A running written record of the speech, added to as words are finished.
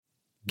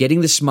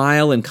Getting the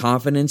smile and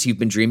confidence you've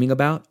been dreaming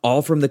about,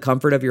 all from the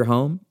comfort of your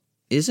home,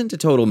 isn't a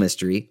total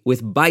mystery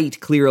with Bite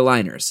Clear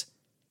Aligners.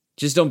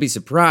 Just don't be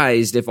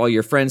surprised if all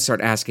your friends start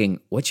asking,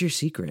 "What's your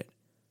secret?"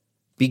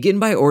 Begin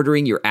by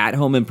ordering your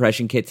at-home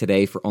impression kit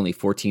today for only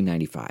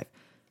 $14.95.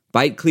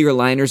 Bite Clear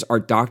Aligners are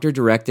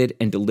doctor-directed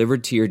and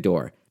delivered to your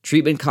door.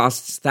 Treatment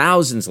costs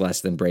thousands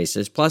less than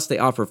braces, plus they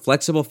offer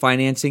flexible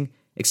financing,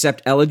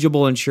 accept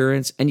eligible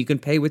insurance, and you can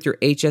pay with your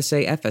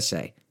HSA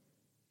FSA.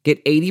 Get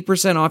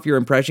 80% off your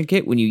impression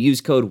kit when you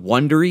use code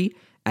WONDERY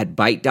at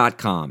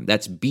Byte.com.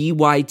 That's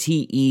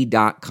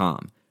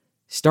BYTE.com.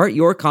 Start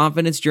your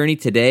confidence journey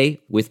today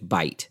with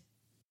Byte.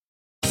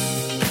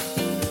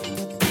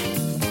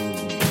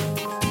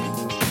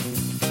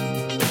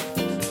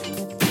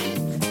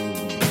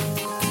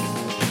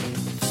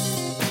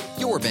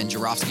 Your Ben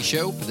Jarofsky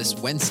Show for this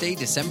Wednesday,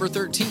 December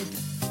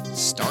 13th,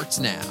 starts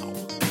now.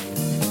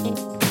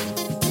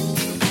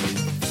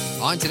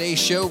 On today's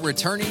show,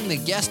 returning the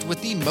guest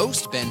with the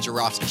most Ben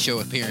Jarofsky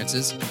Show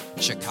appearances,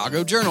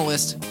 Chicago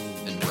journalist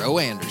Monroe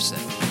Anderson.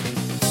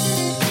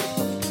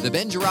 The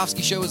Ben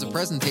Jarofsky Show is a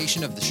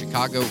presentation of the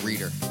Chicago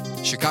Reader.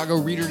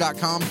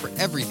 ChicagoReader.com for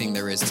everything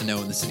there is to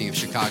know in the city of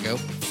Chicago.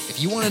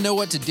 If you want to know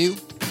what to do,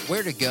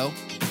 where to go,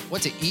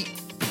 what to eat,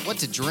 what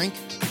to drink,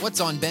 what's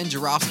on Ben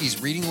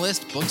Jarofsky's reading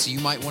list, books you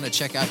might want to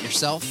check out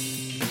yourself,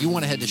 you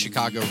want to head to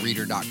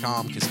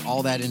ChicagoReader.com because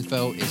all that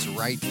info is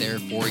right there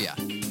for you.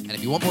 And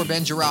if you want more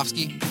Ben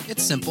Jarofsky,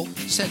 it's simple.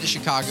 Just head to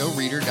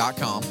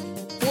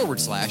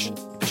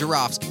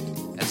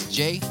ChicagoReader.com/Jarofsky. That's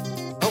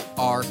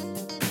J-O-R-A,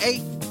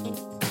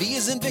 V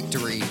as in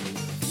victory,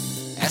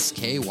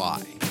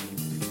 S-K-Y.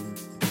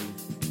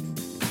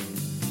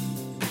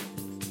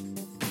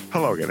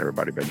 Hello again,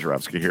 everybody. Ben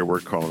Jarofsky here. We're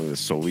calling this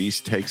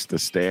Solis Takes the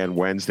Stand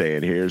Wednesday,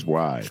 and here's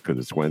why. Because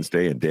it's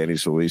Wednesday, and Danny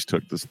Solis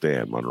took the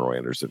stand. Monroe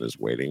Anderson is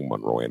waiting.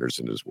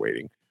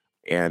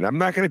 And I'm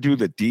not going to do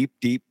the deep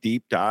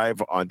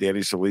dive on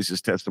Danny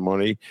Solis'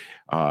 testimony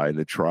in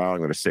the trial. I'm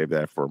going to save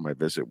that for my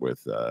visit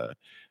with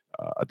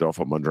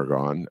Adolfo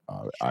Mondragon.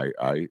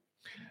 I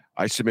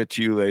submit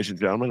to you, ladies and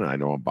gentlemen, and I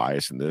know I'm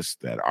biased in this,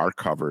 that our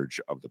coverage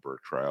of the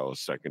Burke trial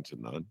is second to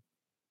none.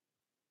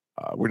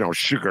 We don't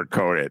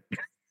sugarcoat it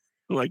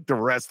like the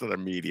rest of the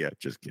media.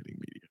 Just kidding,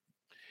 media.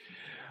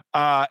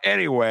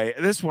 Anyway,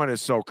 this one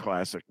is so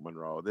classic,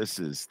 Monroe. This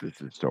is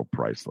so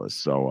priceless.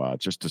 So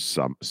just to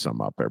sum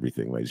up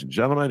everything, ladies and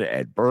gentlemen,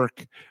 Ed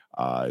Burke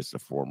is the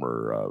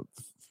former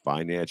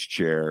finance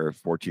chair,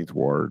 14th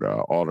Ward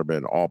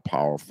alderman,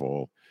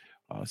 all-powerful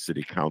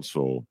city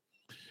council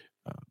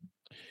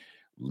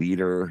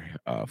leader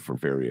for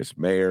various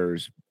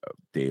mayors,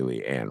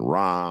 Daley and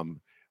Rahm,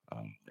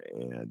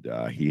 and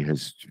he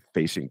is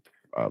facing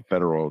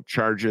federal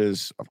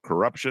charges of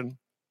corruption.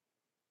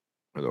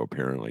 Although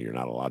apparently you're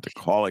not allowed to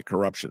call it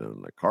corruption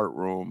in the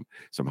courtroom.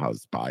 Somehow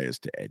it's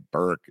biased to Ed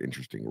Burke.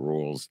 Interesting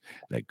rules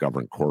that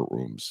govern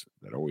courtrooms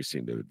that always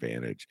seem to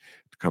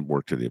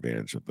work to the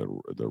advantage of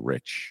the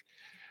rich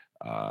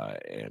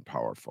and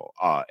powerful.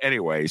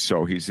 Anyway,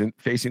 so he's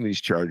facing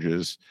these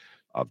charges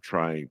of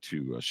trying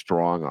to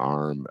strong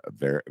arm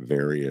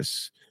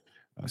various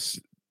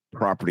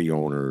property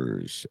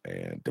owners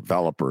and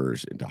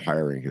developers into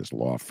hiring his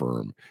law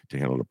firm to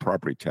handle the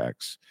property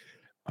tax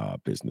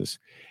business.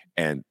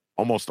 And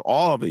almost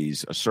all of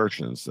these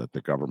assertions that the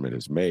government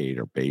has made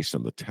are based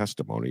on the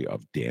testimony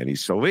of Danny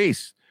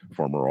Solis,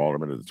 former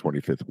alderman of the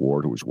 25th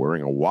Ward, who was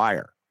wearing a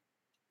wire.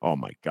 Oh,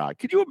 my God.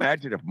 Could you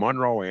imagine if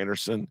Monroe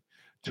Anderson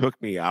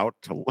took me out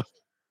to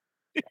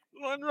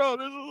Monroe,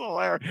 this is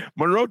hilarious.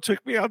 Monroe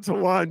took me out to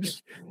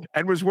lunch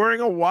and was wearing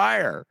a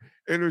wire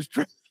and was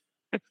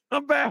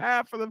on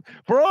behalf of them.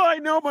 For all I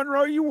know,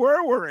 Monroe, you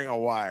were wearing a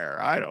wire.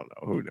 I don't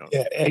know. Who knows?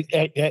 Yeah,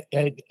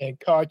 and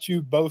caught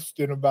you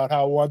boasting about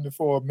how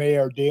wonderful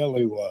Mayor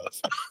Daley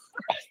was.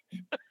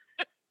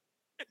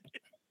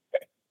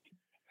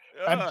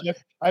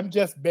 I'm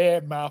just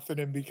bad mouthing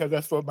him because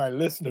that's what my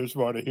listeners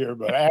want to hear.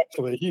 But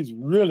actually, he's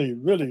really,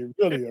 really,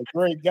 really a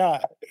great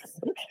guy.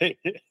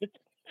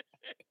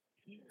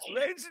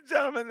 Ladies and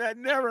gentlemen, that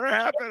never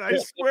happened. I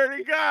swear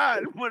to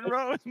God,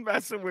 Monroe is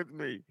messing with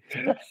me.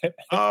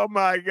 Oh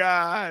my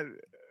God.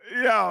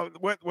 You know,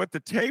 what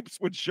the tapes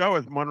would show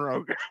is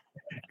Monroe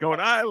going,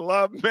 "I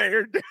love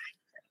Mayor Daley."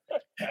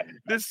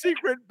 The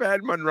secret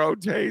Ben Monroe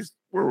taste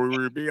where we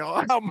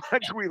reveal how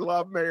much we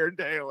love Mayor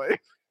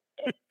Daley.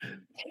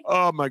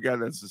 Oh my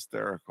God, that's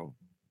hysterical.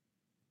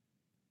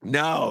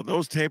 No,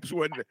 those tapes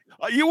wouldn't.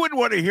 You wouldn't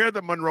want to hear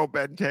the Monroe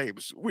Ben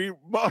tapes. We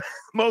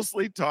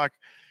mostly talk.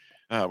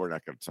 We're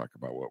not going to talk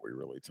about what we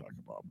really talk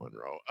about,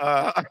 Monroe.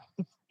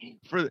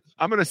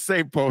 I'm going to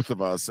save both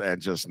of us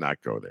and just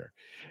not go there.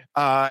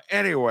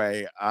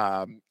 Anyway,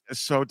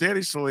 so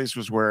Danny Solis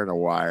was wearing a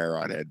wire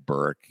on Ed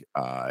Burke,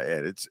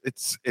 and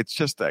it's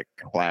just a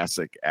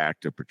classic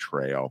act of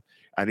betrayal.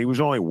 And he was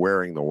only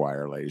wearing the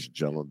wire, ladies and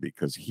gentlemen,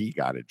 because he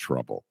got in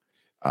trouble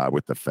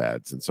with the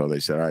feds. And so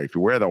they said, all right, if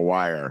you wear the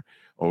wire,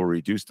 we'll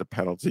reduce the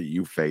penalty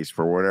you face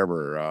for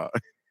whatever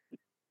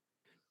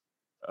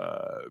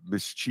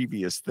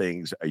mischievous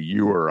things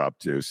you were up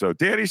to. So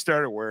Danny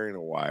started wearing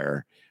a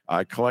wire.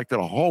 I collected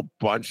a whole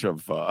bunch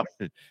of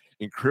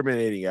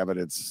incriminating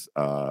evidence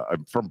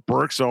from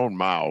Burke's own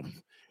mouth.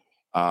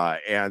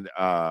 And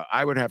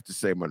I would have to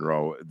say,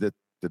 Monroe, that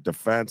the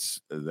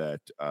defense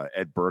that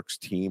Ed Burke's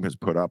team has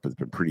put up has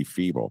been pretty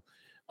feeble.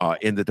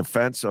 In the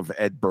defense of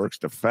Ed Burke's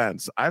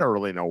defense, I don't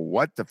really know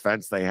what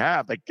defense they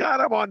have. They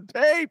got him on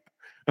tape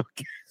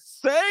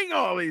saying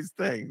all these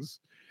things.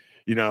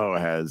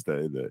 Has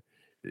the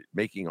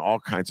making all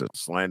kinds of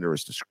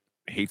slanderous,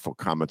 hateful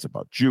comments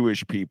about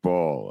Jewish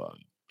people,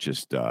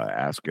 just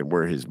asking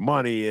where his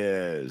money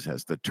is,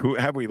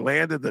 have we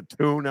landed the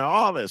tuna,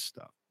 all this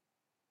stuff.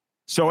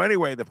 So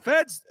anyway, the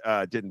feds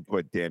didn't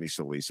put Danny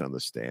Solis on the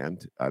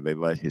stand. They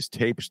let his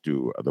tapes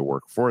do the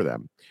work for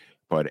them.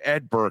 But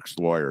Ed Burke's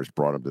lawyers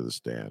brought him to the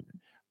stand,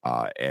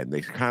 and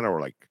they kind of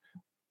were like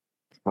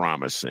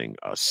promising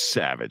a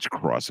savage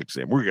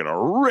cross-exam. We're going to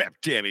rip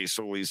Danny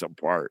Solis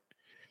apart.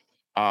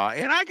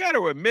 And I got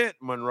to admit,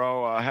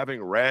 Monroe,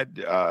 having read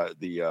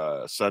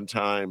the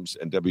Sun-Times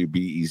and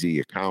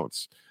WBEZ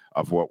accounts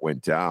of what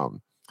went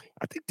down,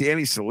 I think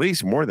Danny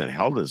Solis more than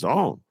held his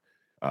own.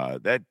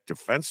 That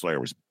defense lawyer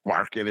was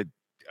barking at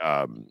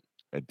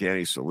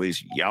Danny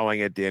Solis,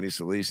 yelling at Danny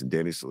Solis, and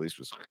Danny Solis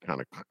was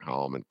kind of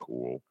calm and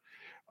cool.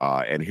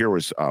 And here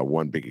was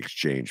one big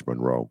exchange,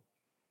 Monroe.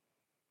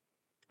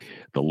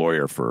 The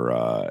lawyer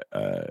for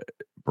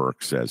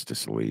Burke says to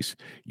Solis,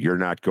 "You're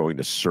not going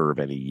to serve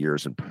any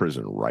years in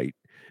prison, right?"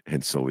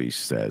 And Solis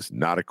says,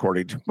 "Not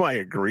according to my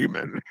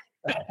agreement."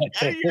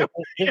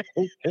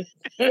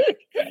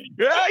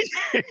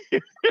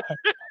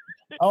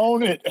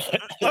 Own it.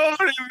 Own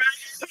it, man.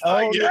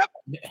 Own Yep.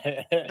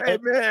 it. Hey,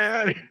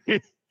 man.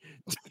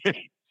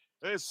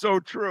 It's so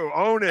true.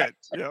 Own it.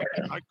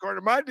 According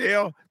to my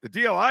deal, the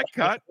deal I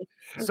cut.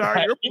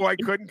 Sorry, your boy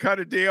couldn't cut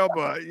a deal,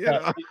 but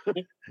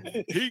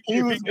he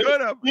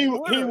could have. He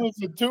was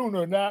the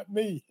tuner, not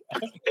me.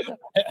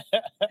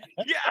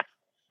 Yeah.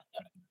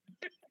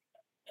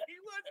 He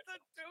was the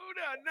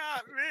tuna,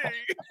 not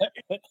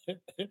me.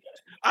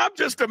 I'm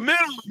just a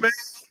middleman.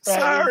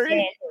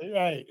 Sorry.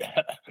 Right.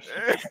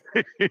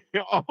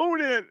 Own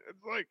it.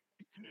 It's like,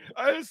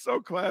 it's so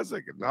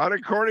classic. Not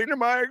according to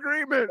my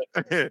agreement.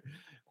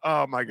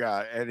 Oh my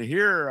God. And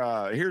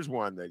here's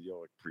one that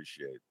you'll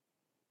appreciate.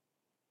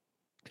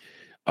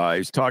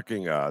 He's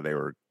talking,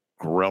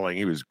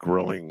 he was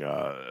grilling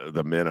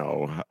the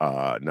minnow,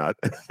 not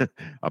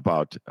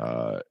about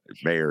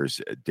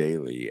mayors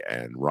Daley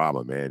and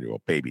Rahm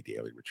Emanuel, baby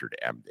Daley, Richard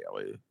M.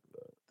 Daley,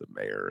 the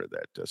mayor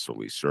that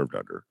Solis served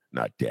under,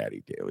 not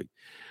Daddy Daley.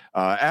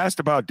 Asked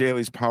about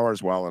Daley's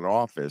powers while in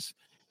office,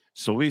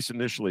 Solis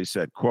initially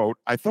said, quote,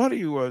 "I thought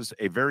he was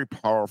a very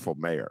powerful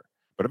mayor,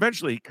 but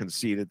eventually he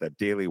conceded that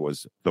Daley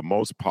was the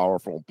most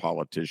powerful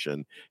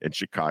politician in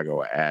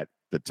Chicago at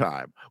the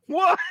time."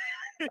 What?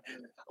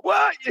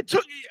 What?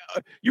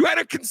 You had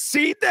to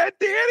concede that,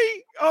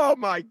 Danny? Oh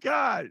my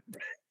God.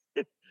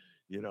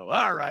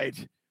 All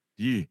right.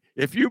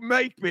 If you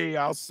make me,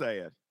 I'll say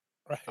it.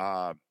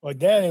 Right. Well,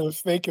 Danny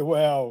was thinking,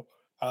 well,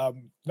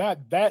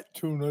 not that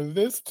tuna,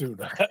 this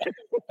tuna.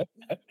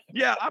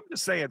 Yeah, I'm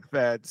just saying,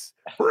 feds.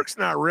 Burke's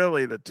not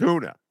really the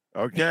tuna.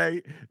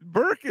 Okay,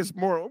 Burke is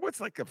more. What's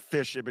like a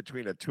fish in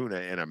between a tuna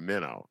and a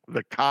minnow?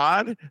 The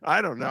cod?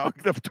 I don't know.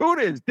 The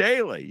tuna is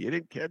Daley. You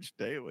didn't catch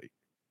Daley.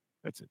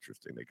 That's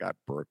interesting. They got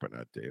Burke, but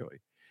not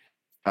Daley.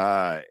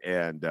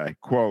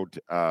 Quote,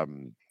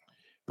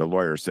 the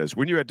lawyer says,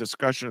 "When you had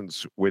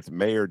discussions with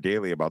Mayor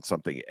Daley about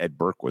something Ed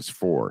Burke was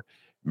for,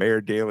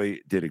 Mayor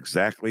Daley did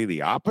exactly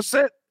the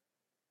opposite?"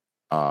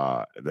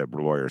 The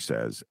lawyer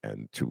says,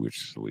 and to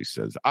which Solis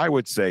says, "I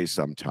would say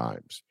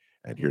sometimes."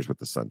 And here's what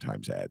the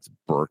Sun-Times adds.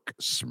 Burke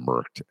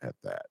smirked at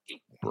that.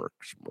 Burke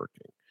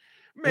smirking.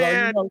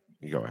 Man, well,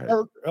 go ahead.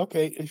 Burke,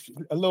 okay,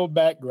 a little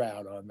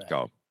background on that.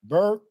 Go.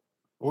 Burke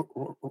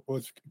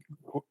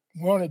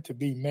wanted to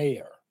be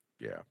mayor.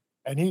 Yeah.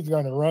 And he's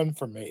going to run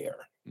for mayor.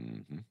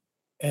 Mm-hmm.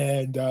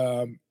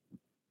 And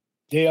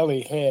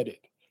Daley had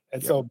it.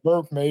 And so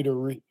Burke made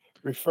a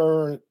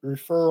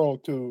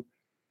referral to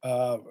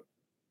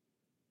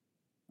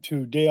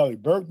Daley.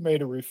 Burke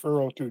made a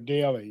referral to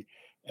Daley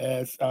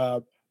as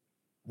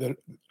the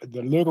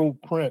Little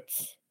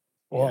Prince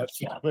or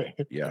something.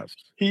 Yes.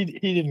 He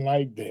didn't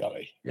like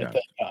Daley at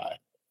that time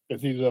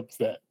because he was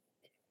upset.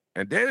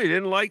 And Daley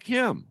didn't like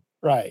him.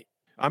 Right.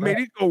 I mean,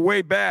 he'd go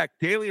way back.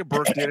 Daley and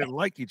Burke didn't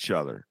like each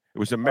other. It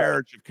was a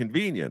marriage of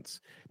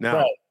convenience.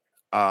 Now,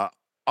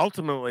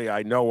 ultimately,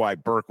 I know why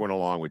Burke went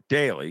along with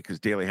Daley, because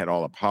Daley had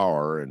all the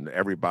power, and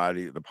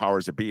everybody, the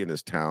powers that be in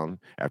this town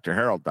after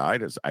Harold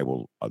died, as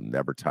I'll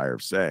never tire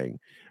of saying,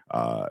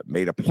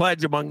 made a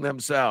pledge among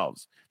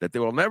themselves that they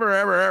will never,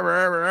 ever, ever,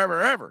 ever,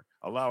 ever, ever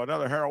allow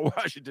another Harold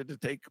Washington to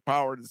take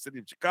power in the city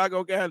of Chicago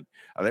again.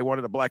 They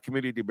wanted the black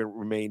community to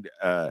remain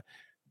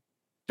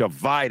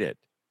divided.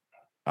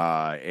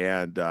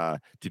 And to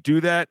do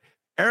that,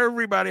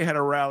 everybody had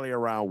to rally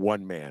around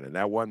one man, and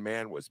that one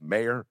man was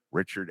Mayor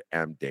Richard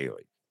M.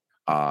 Daley.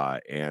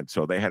 And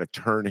so they had to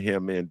turn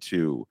him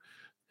into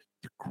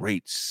the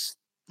great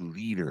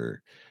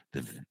leader,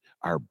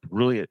 our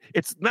brilliant.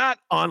 It's not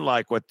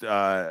unlike what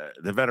the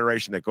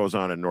veneration that goes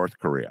on in North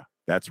Korea.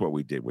 That's what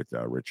we did with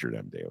Richard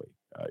M. Daley.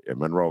 And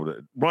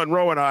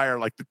Monroe and I are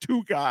like the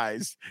two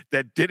guys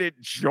that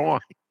didn't join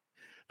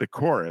the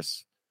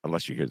chorus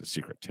unless you hear the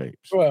secret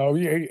tapes. Well,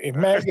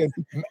 imagine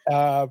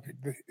the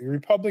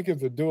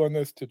Republicans are doing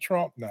this to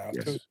Trump now,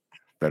 Yes, too.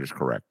 that is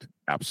correct.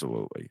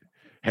 Absolutely.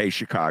 Hey,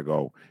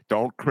 Chicago,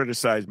 don't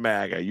criticize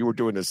MAGA. You were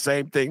doing the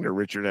same thing to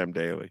Richard M.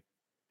 Daley.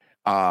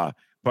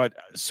 But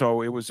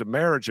so it was a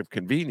marriage of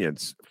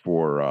convenience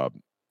for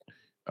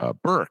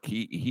Burke.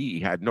 He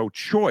had no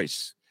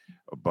choice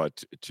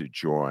but to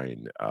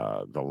join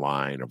the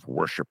line of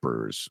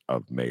worshipers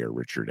of Mayor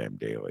Richard M.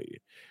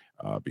 Daley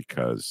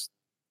because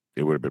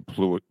it would have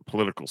been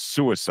political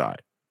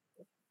suicide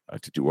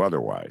to do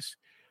otherwise.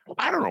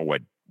 I don't know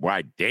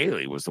why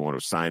Daley was the one who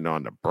signed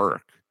on to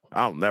Burke.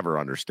 I'll never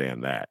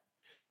understand that.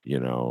 You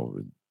know,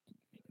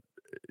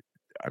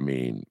 I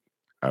mean,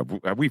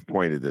 we've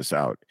pointed this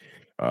out.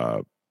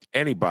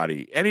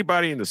 Anybody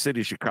in the city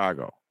of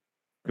Chicago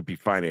could be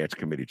finance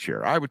committee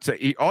chair. I would say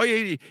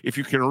if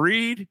you can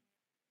read,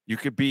 you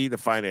could be the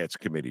finance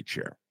committee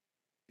chair.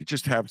 You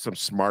just have some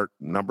smart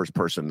numbers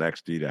person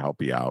next to you to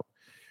help you out.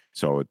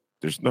 So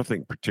there's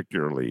nothing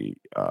particularly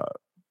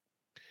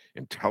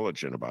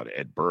intelligent about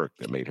Ed Burke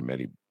that made him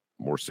any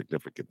more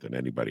significant than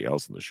anybody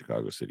else in the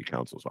Chicago City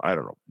Council. So I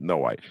don't know. No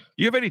way.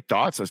 You have any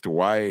thoughts as to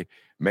why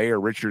Mayor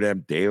Richard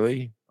M.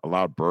 Daley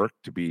allowed Burke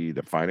to be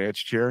the finance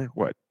chair?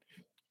 What?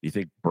 You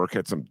think Burke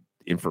had some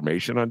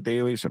information on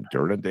Daley, some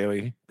dirt on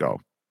Daley? Go.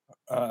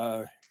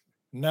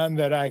 None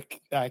that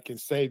I can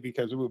say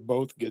because we would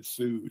both get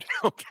sued.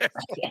 Okay.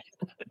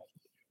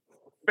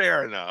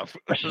 Fair enough.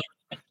 I'll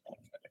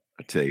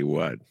tell you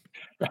what.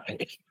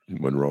 Right.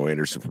 Monroe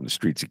Anderson from the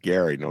streets of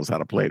Gary knows how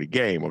to play the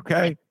game,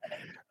 okay?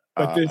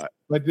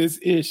 But this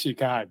is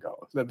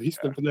Chicago. Let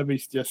me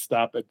just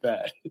stop at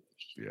that.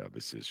 Yeah,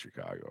 this is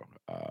Chicago.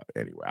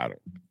 Anyway, I don't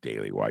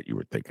Daley what you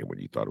were thinking when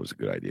you thought it was a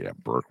good idea to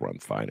have Burke run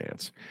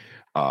finance.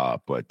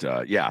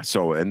 Yeah,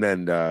 so and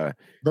then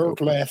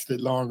Burke lasted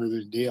longer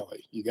than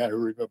Daley. You got to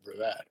remember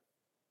that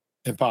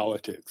in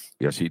politics.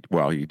 Yes, he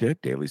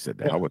did. Daley said,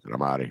 "The hell with it,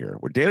 I'm out of here."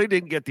 Well, Daley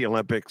didn't get the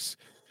Olympics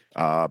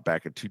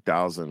back in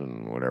 2000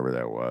 and whatever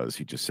that was.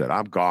 He just said,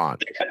 "I'm gone."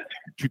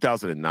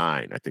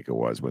 2009, I think it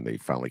was, when they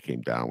finally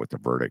came down with the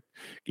verdict,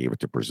 gave it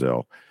to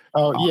Brazil.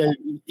 Oh, yeah.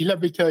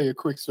 Let me tell you a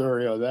quick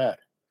story of that.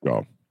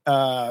 Go.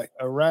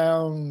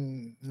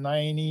 Around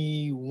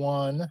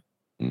 91,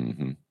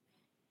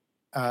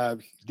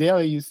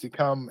 Daley used to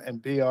come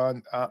and be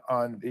on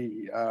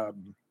the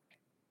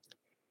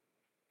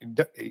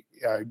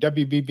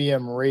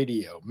WBBM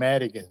radio,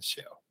 Madigan's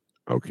show.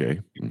 Okay.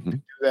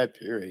 Do that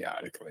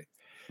periodically.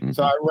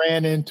 So I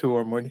ran into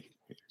him when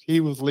he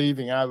was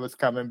leaving. I was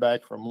coming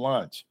back from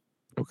lunch.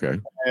 Okay.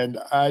 And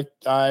I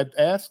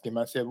asked him,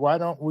 I said, why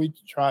don't we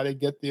try to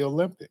get the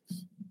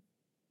Olympics?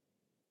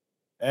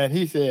 And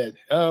he said,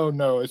 oh,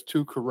 no, it's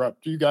too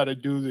corrupt. You got to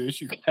do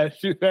this. You got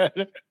to do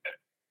that.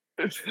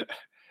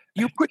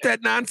 You put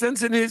that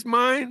nonsense in his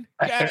mind?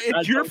 Yeah,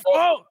 it's your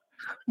fault.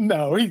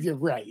 No, he's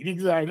right.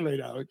 Exactly.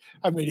 No.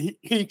 I mean,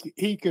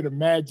 he could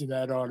imagine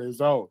that on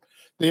his own.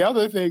 The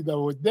other thing,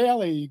 though, with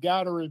Daley, you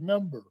got to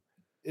remember,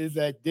 is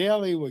that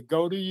Daley would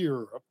go to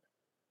Europe,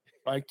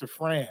 like to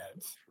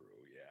France,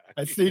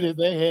 and see that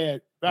they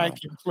had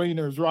vacuum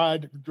cleaners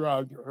ride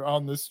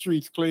on the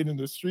streets, cleaning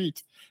the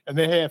streets, and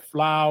they had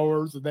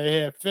flowers and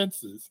they had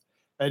fences.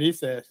 And he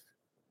said,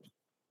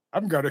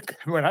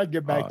 when I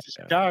get back to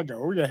Chicago,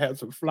 we're going to have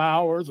some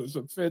flowers and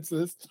some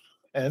fences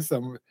and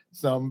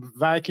some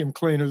vacuum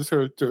cleaners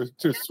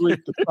to sweep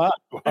the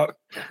sidewalk,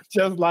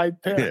 just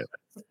like Paris.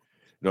 Yeah.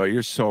 No,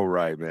 you're so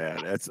right,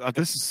 man.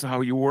 This is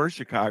how you were,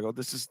 Chicago.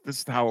 This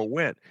is how it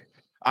went.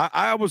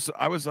 I was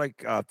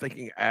like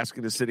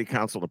asking the city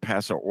council to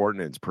pass an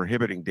ordinance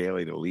prohibiting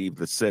Daley to leave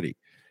the city,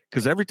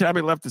 because every time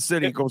he left the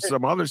city, he goes to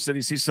some other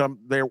city, see some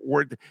there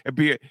where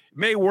it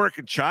may work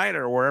in China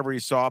or wherever he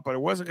saw it, but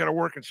it wasn't going to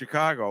work in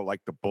Chicago,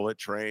 like the bullet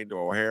train to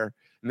O'Hare.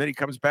 And then he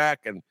comes back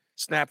and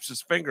snaps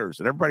his fingers,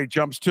 and everybody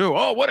jumps too.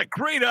 Oh, what a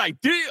great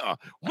idea!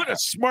 What a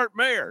smart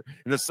mayor!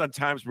 And the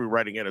Sun-Times will be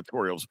writing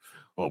editorials.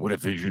 Oh, what a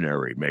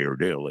visionary Mayor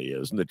Daley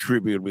is, and the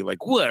Tribune will be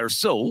like, "We're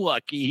so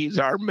lucky he's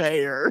our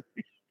mayor."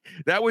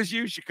 That was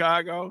you,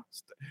 Chicago.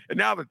 And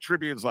now the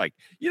Tribune's like,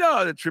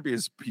 the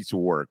Tribune's a piece of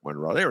work,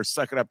 Monroe. They were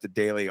sucking up to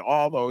Daley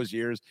all those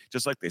years,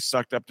 just like they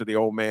sucked up to the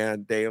old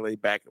man Daley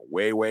back in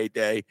way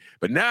day.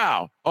 But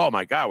now, oh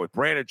my God, with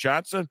Brandon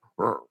Johnson,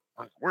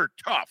 we're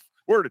tough.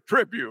 We're the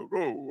Tribune.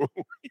 Ooh.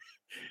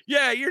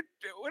 Yeah,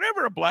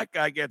 whenever a black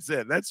guy gets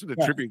in, that's when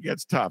the Tribune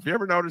gets tough. You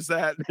ever notice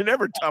that? They're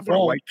never tough when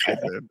a white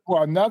gets in.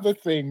 Well, another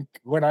thing,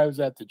 when I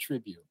was at the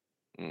Tribune,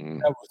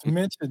 that was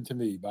mentioned to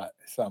me by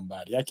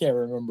somebody. I can't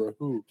remember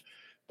who,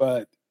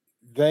 but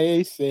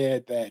they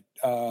said that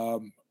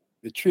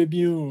the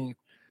Tribune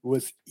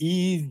was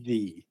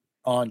easy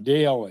on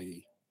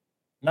Daley,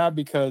 not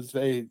because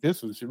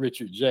this was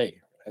Richard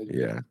J.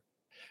 Yeah.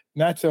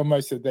 Not so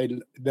much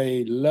that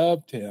they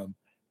loved him,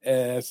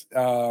 as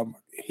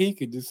he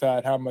could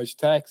decide how much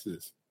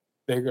taxes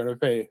they're going to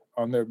pay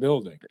on their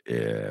building.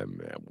 Yeah,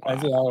 man. Wow.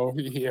 And so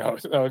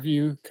if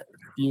you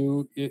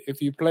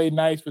play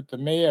nice with the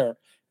mayor,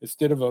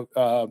 instead of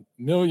 $1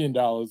 million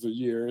a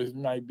year, it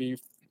might be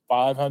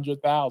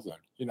 500,000.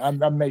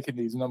 I'm making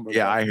these numbers.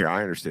 Yeah, up.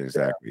 I understand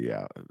exactly.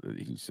 Yeah,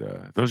 he's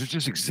those are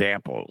just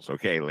examples,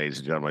 okay, ladies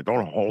and gentlemen.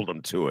 Don't hold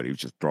him to it. He was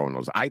just throwing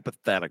those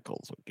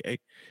hypotheticals, okay.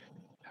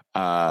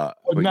 I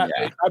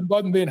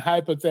wasn't being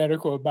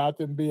hypothetical about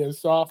them being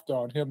soft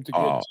on him to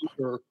get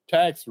cheaper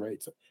tax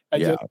rates. I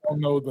just don't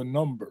know the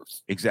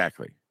numbers.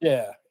 Exactly.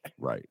 Yeah.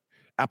 Right.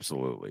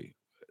 Absolutely.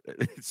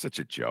 It's such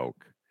a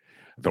joke.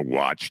 The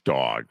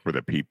watchdog for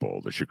the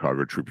people, the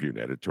Chicago Tribune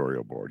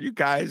editorial board. You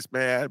guys,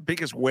 man,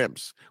 biggest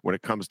wimps when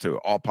it comes to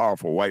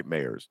all-powerful white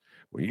mayors.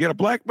 When you get a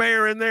black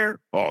mayor in there,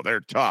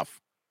 they're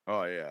tough.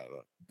 Oh, yeah.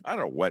 I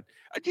don't know what.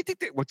 Do you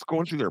think what's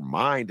going through their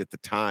mind at the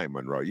time,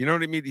 Monroe? You know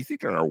what I mean? Do you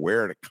think they're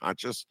aware and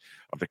conscious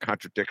of the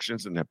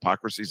contradictions and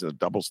hypocrisies and the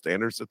double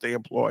standards that they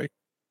employ?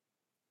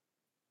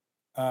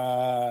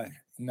 No.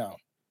 Yeah.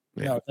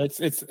 No,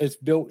 it's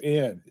built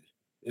in.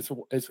 It's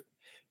built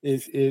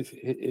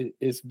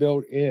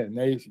in.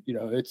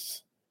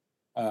 It's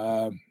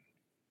the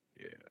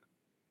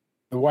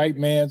white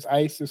man's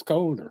ice is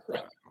colder.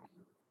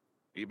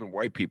 Even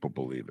white people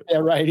believe it. Yeah,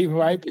 right. Even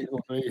white people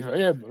believe it.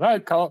 Yeah,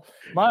 but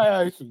my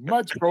ice is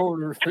much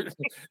colder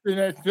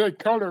than that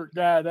colored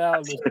guy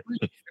down the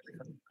street.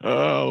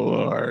 Oh,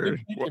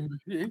 Lord.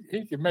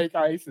 He can make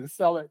ice and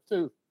sell it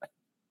too.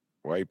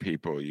 White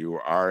people, you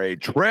are a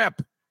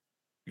trip.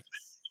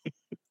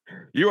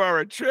 You are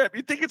a trip.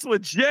 You think it's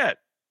legit.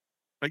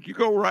 Like you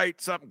go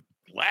write something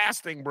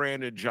blasting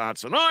Brandon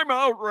Johnson. I'm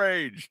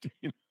outraged.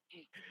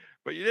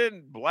 But you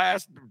didn't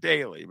blast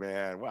Daley,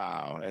 man.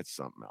 Wow, that's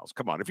something else.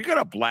 Come on. If you're going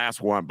to blast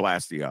one,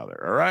 blast the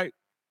other. All right?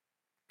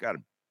 You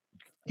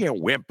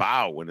can't wimp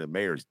out when the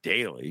mayor's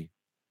Daley.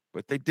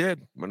 But they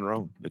did,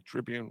 Monroe. The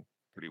Tribune,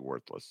 pretty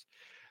worthless.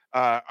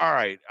 All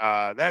right.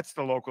 That's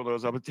the local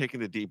news. I'm taking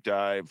the deep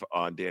dive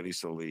on Danny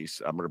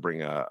Solis. I'm going to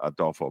bring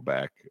Adolfo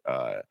back.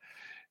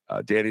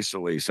 Danny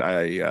Solis,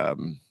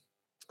 and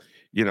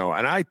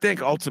I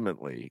think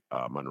ultimately,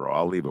 Monroe,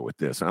 I'll leave it with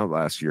this. I'll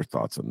ask your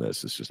thoughts on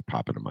this. It's just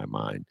popping in my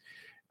mind.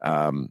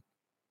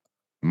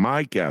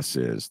 My guess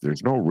is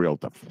there's no real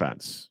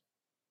defense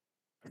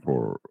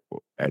for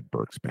Ed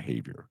Burke's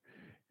behavior.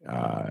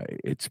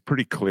 It's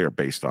pretty clear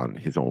based on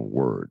his own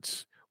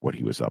words what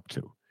he was up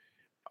to.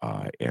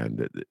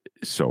 And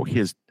so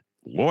his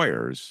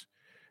lawyers,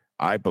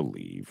 I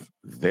believe,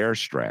 their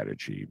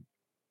strategy,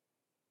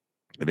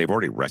 and they've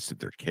already rested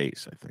their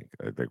case, I think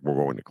we're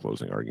going to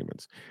closing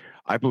arguments.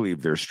 I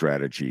believe their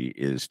strategy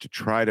is to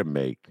try to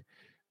make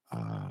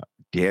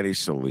Danny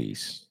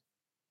Solis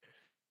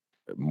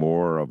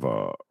more of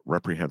a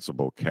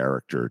reprehensible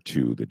character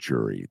to the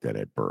jury than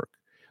Ed Burke,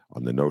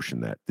 on the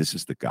notion that this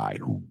is the guy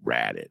who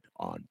ratted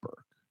on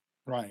Burke.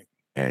 Right.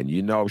 And,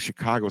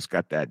 Chicago's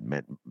got that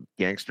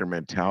gangster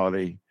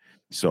mentality.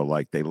 So,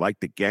 they like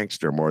the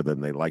gangster more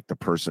than they like the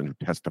person who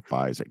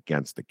testifies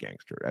against the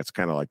gangster. That's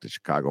kind of like the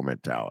Chicago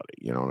mentality.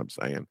 You know what I'm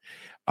saying?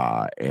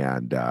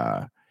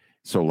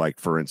 So,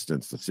 for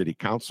instance, the city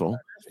council.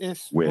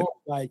 It's more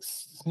like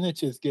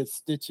snitches get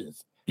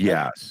stitches.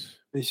 Yes.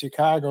 The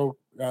Chicago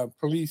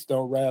police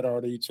don't rat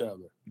on each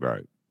other.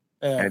 Right.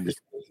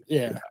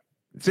 Yeah.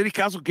 The city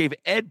council gave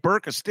Ed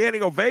Burke a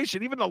standing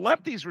ovation. Even the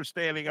lefties were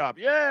standing up.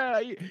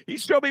 Yeah, he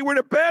showed me where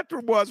the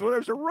bathroom was when I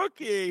was a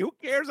rookie. Who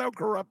cares how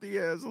corrupt he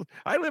is?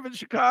 I live in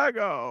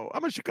Chicago.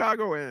 I'm a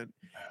Chicagoan.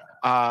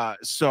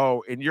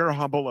 So in your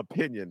humble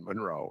opinion,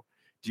 Monroe,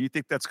 do you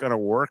think that's going to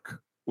work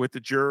with the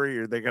jury?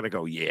 Or are they going to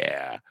go,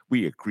 yeah,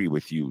 we agree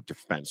with you,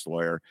 defense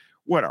lawyer.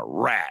 What a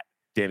rat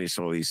Danny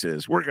Solis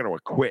is. We're going to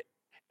acquit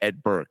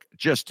Ed Burke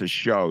just to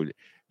show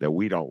that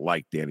we don't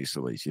like Danny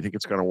Solis. You think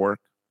it's going to work?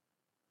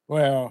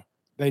 Well,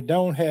 they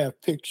don't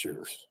have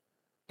pictures,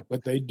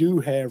 but they do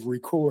have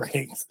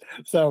recordings.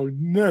 So,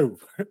 no.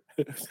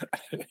 Yeah,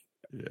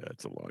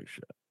 it's a long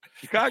shot.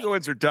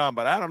 Chicagoans are dumb,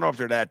 but I don't know if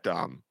they're that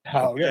dumb.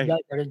 No, they're not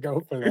going to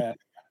go for that.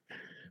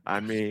 I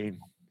mean,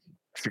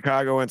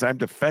 Chicagoans, I'm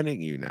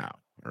defending you now.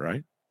 All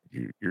right,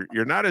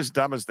 you're not as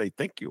dumb as they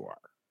think you are.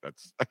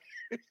 That's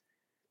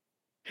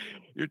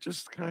you're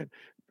just kind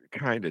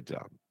of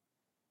dumb.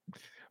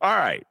 All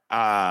right,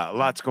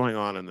 lots going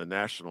on in the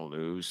national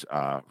news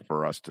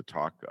for us to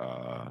talk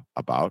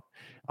about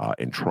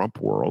in Trump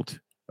world.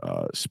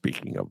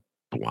 Speaking of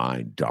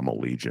blind, dumb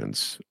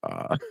allegiance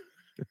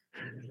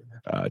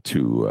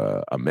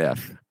to a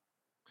myth.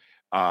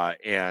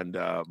 And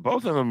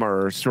both of them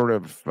are sort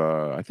of,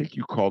 I think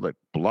you called it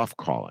bluff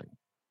calling.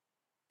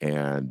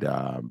 And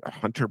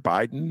Hunter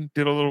Biden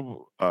did a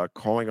little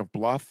calling of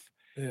bluff.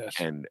 Yes.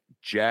 And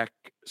Jack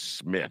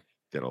Smith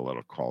did a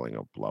little calling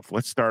of bluff.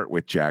 Let's start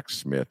with Jack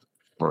Smith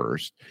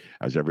first.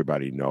 As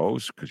everybody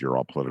knows, because you're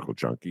all political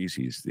junkies,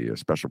 he's the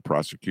special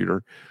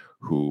prosecutor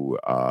who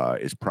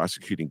is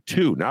prosecuting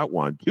two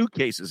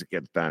cases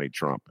against Donald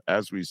Trump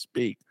as we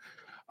speak.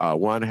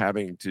 One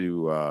having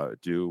to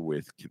do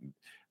with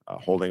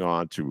holding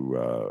on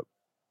to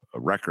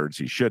records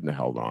he shouldn't have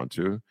held on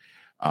to,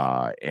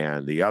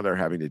 and the other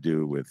having to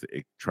do with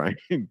trying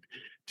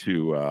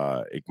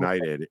to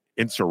ignite an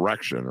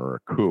insurrection or a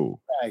coup.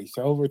 Nice,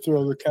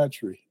 overthrow the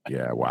country.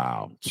 Yeah,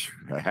 wow,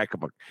 a heck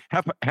of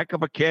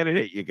a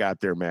candidate you got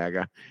there,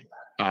 MAGA.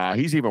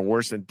 He's even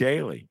worse than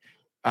Daley.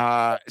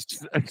 Yeah,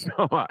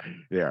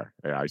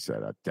 I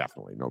said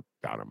definitely, no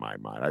doubt in my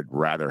mind. I'd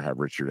rather have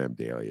Richard M.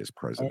 Daley as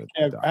president.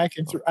 Okay,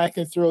 I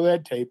can throw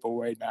that tape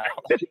away now.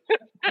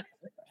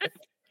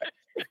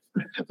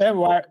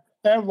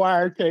 that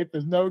wire tape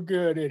is no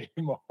good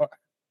anymore.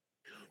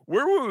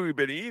 Where would we have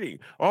been eating?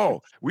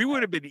 Oh, we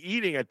would have been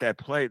eating at that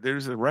place.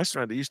 There's a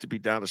restaurant that used to be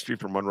down the street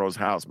from Monroe's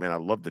house. Man, I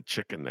love the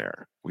chicken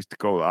there. We used to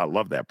go. I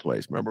love that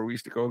place. Remember, we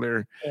used to go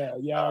there.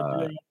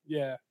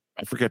 Yeah.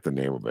 I forget the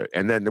name of it.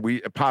 And then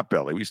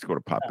Potbelly. We used to go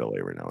to Potbelly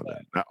every now and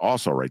then.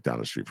 Also right down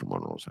the street from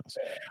Monroe's house.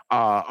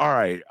 All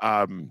right.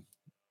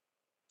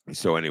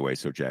 So anyway,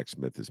 Jack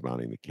Smith is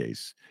mounting the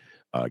case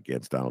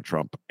against Donald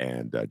Trump.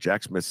 And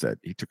Jack Smith said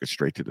he took it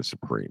straight to the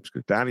Supremes,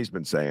 because Donnie's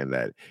been saying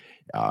that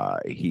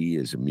he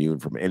is immune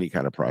from any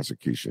kind of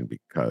prosecution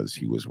because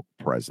he was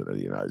president of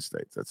the United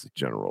States. That's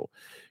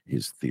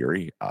his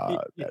theory.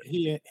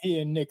 He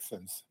and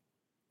Nixon's.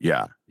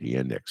 Yeah, he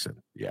and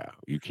Nixon. Yeah,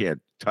 you can't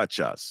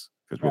touch us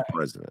because we're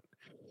president.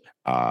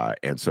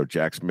 And so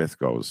Jack Smith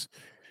goes,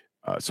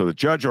 so the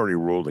judge already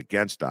ruled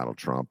against Donald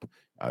Trump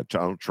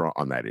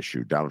on that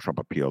issue. Donald Trump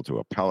appealed to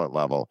appellate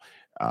level,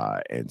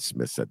 and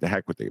Smith said, the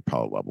heck with the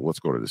appellate level. Let's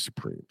go to the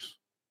Supremes.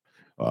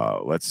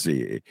 Let's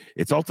see.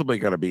 It's ultimately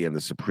going to be in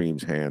the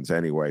Supremes' hands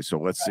anyway, so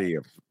let's see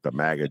if the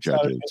MAGA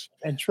judges...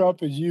 And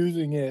Trump is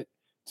using it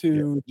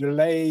to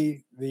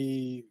delay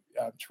the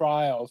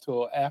trial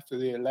till after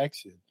the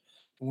election,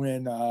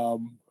 when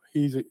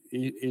he's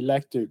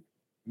elected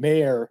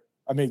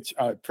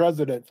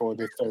president for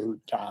the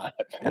third time.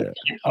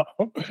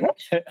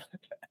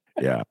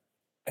 Yeah.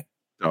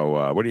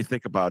 So what do you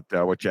think about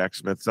what Jack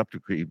Smith's up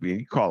to?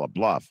 You call a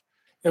bluff.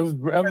 It was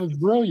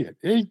brilliant.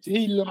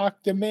 He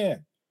locked him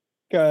in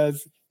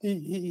because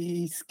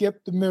he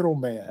skipped the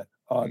middleman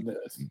on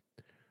this,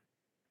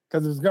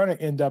 because it's going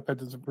to end up at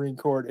the Supreme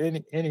Court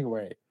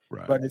anyway.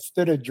 Right. But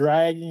instead of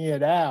dragging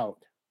it out,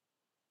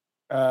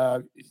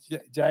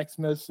 Jack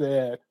Smith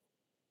said,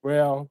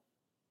 well,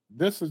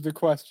 this is the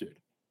question.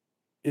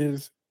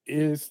 Is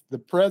the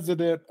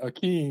president a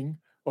king,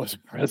 or is the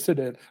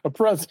president a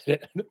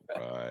president?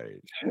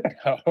 Right.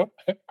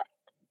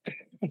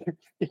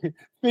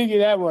 Figure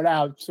that one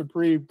out,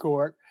 Supreme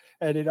Court.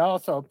 And it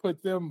also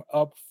put them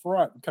up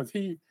front, because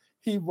he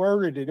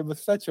worded it. It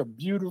was such a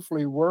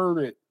beautifully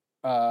worded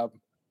God,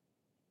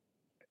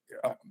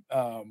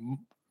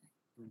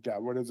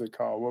 what is it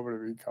called? What would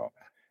it be called?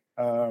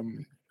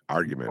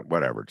 Argument,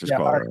 whatever. Just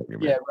call it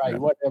argument. Yeah, right. Yeah.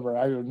 Whatever.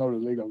 I don't know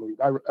the legalese.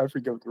 I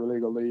forget what the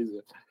legalese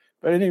is.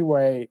 But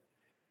anyway,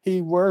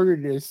 he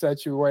worded it in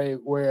such a way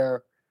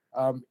where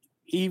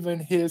even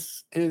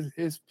his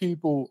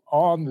people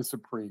on the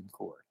Supreme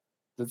Court,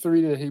 the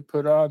three that he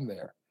put on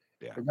there,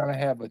 are going to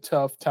have a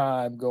tough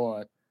time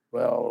going,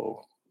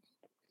 well,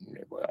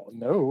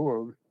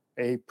 no,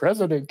 a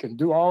president can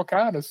do all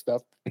kind of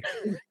stuff.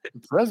 The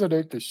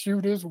president could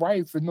shoot his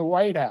wife in the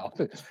White House,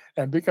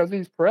 and because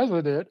he's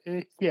president,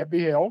 he can't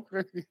be held.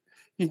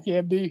 He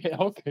can't be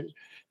held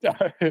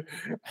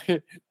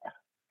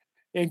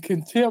in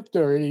contempt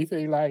or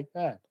anything like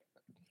that.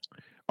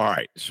 All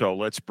right, so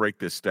let's break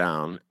this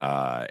down,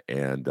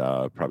 and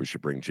probably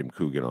should bring Jim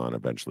Coogan on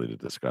eventually to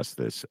discuss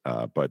this.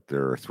 But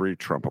there are 3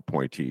 Trump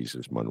appointees,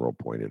 as Monroe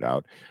pointed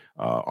out,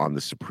 on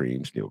the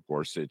Supremes: Neil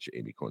Gorsuch,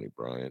 Amy Coney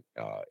Barrett,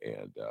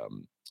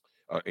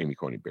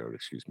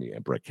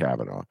 and Brett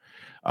Kavanaugh.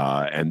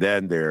 And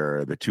then there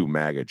are the 2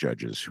 MAGA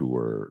judges who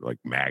were like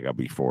MAGA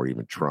before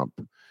even Trump,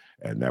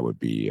 and that would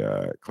be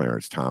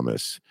Clarence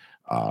Thomas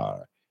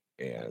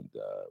and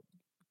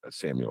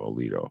Samuel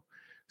Alito.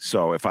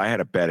 So if I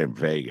had a bet in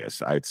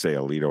Vegas, I'd say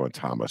Alito and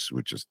Thomas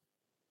would just,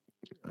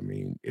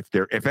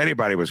 if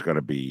anybody was going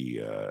to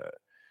be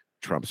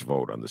Trump's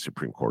vote on the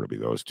Supreme Court, it'd be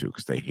those 2,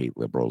 because they hate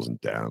liberals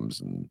and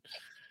Dems, and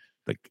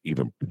they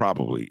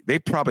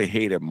probably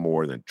hate him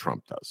more than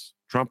Trump does.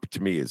 Trump, to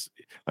me, is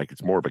like,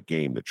 it's more of a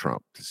game to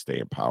Trump to stay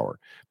in power.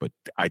 But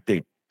I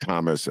think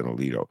Thomas and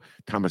Alito,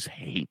 Thomas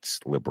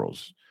hates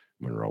liberals.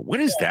 Monroe, what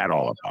is that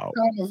all about?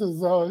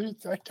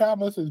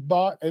 Thomas is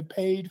bought and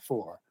paid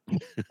for.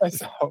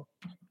 So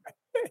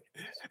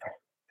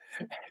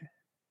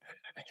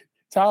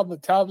Thomas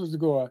is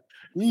going,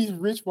 these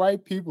rich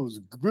white people's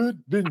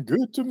been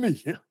good to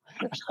me.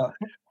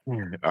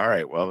 All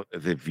right. Well,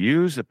 the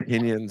views,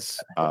 opinions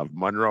of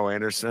Monroe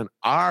Anderson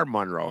are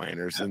Monroe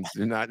Anderson's,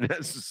 do not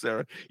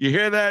necessarily. You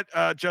hear that,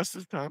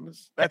 Justice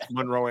Thomas? That's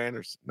Monroe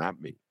Anderson, not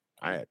me.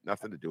 I had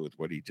nothing to do with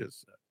what he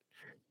just said.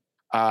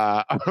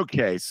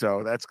 Okay,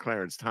 so that's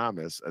Clarence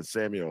Thomas,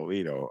 Samuel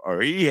Alito,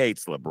 or he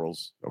hates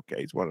liberals.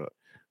 Okay, he's one of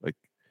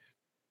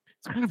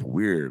it's kind of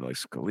weird. Like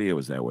Scalia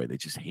was that way. They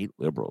just hate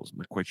liberals. I'm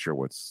not quite sure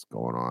what's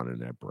going on in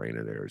that brain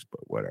of theirs,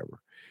 but whatever.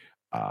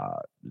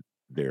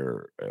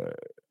 They're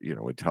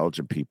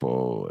intelligent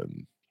people,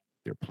 and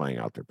They're playing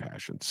out their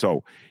passion.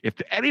 So if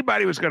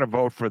anybody was going to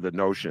vote for the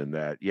notion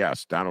that,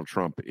 yes, Donald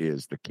Trump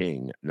is the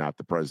king, not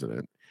the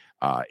president,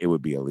 it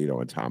would be Alito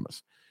and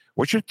Thomas.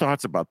 What's your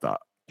thoughts about the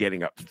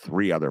getting up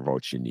 3 other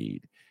votes you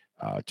need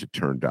to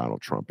turn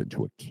Donald Trump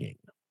into a king?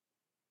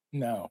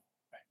 No.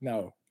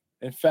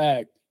 In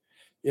fact,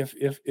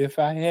 if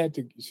I had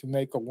to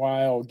make a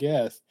wild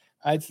guess,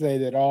 I'd say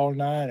that all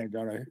 9 are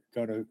gonna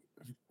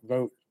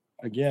vote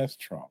against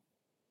Trump.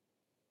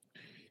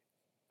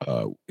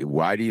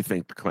 Why do you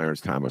think Clarence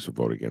Thomas would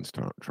vote against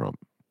Trump?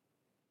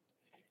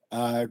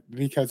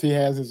 Because he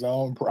has his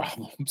own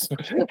problems.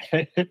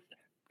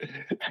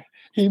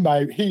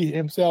 he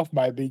himself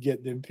might be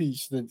getting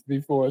impeached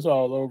before it's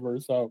all over.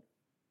 So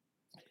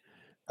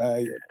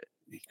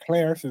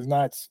Clarence is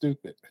not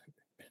stupid.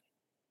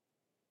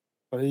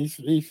 But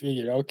he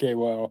figured, okay,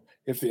 well,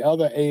 if the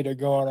other 8 are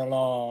going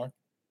along,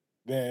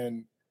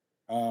 then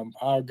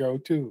I'll go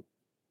too.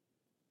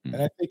 Mm-hmm.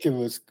 And I think it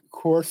was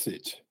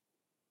Gorsuch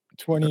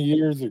 20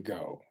 years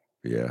ago.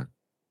 Yeah.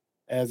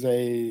 As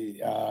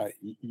a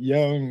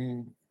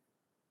young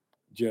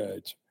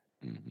judge,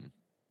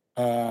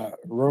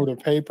 wrote a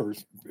paper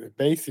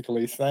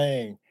basically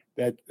saying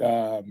that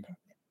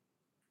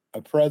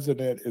a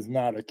president is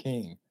not a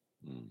king.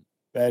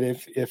 That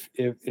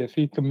if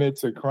he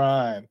commits a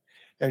crime,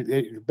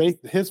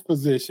 his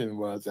position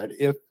was that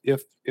if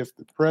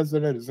the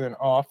president is in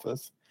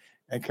office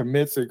and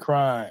commits a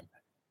crime,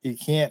 he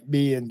can't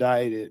be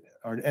indicted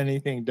or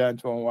anything done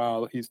to him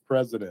while he's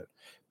president.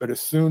 But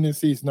as soon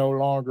as he's no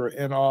longer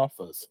in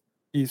office,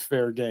 he's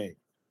fair game.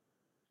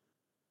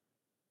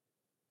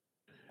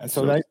 And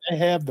so they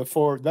have the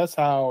 4. That's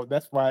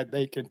why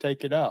they can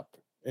take it up.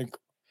 And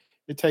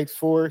it takes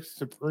 4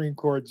 Supreme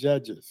Court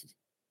judges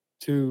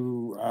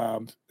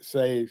to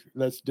say,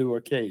 let's do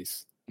a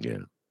case. Yeah.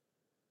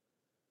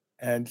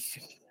 And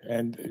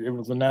it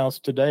was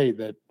announced today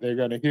that they're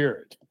going to hear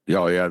it.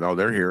 Oh, yeah. No,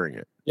 they're hearing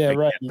it. Yeah, they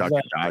right. Can't duck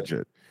and dodge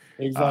it.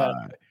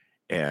 Exactly.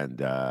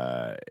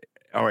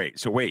 All right.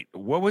 So wait,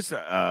 what was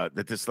the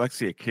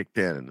dyslexia kicked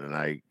in, and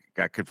I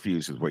got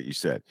confused with what you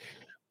said.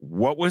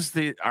 What was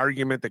the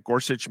argument that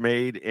Gorsuch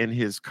made in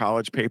his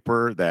college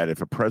paper that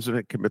if a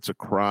president commits a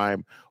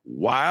crime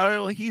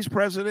while he's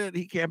president,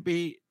 he can't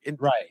be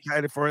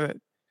indicted for that?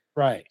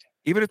 Right.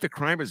 Even if the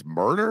crime is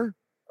murder?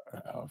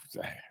 Oh,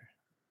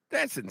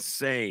 that's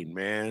insane,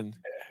 man.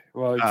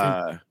 Well,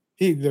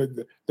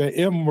 the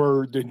M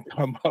word didn't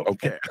come up.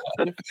 Okay.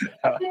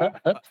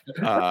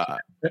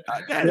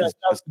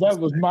 That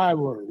was my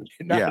word.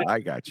 Yeah, I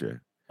got you.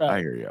 Right. I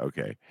hear you.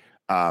 Okay.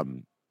 But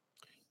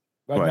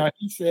now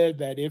he said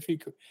that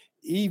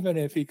even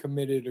if he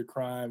committed a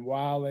crime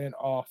while in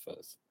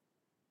office,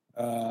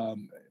 because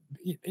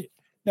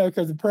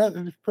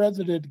the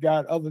president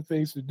got other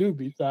things to do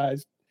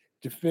besides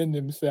defend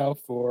himself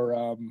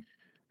for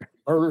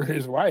murder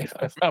his wife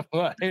or something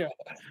like that.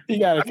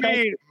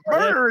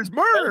 Murder is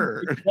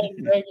murder.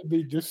 That could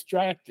be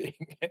distracting.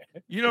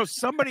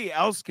 Somebody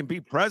else can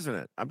be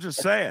president. I'm just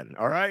saying.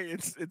 All right,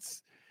 it's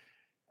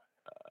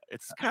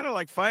kind of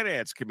like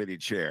finance committee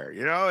chair.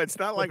 It's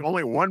not like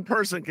only one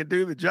person can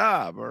do the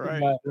job. All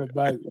right,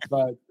 but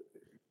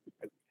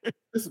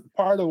this is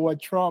part of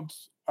what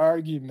Trump's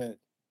argument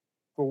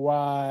for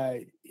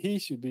why he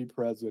should be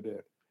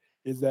president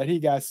is that he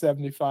got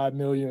 75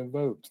 million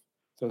votes.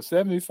 So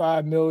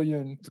 75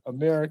 million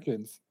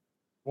Americans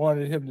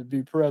wanted him to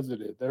be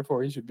president.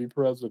 Therefore, he should be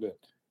president.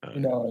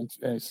 And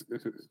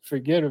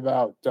forget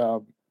about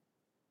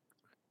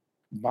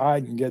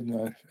Biden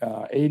getting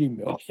 80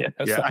 million.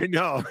 Yeah, I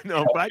know.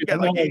 No, Biden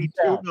got like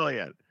 82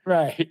 million.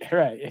 Right.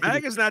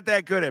 Biden not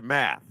that good at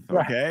math.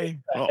 Okay.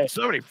 Right. Well,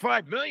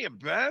 75 million,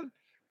 Ben.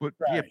 But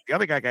the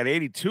other guy got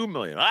 82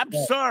 million. I'm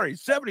sorry,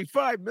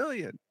 75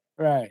 million.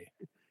 Right.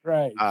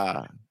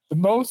 The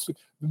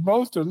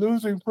most a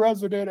losing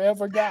president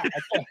ever got.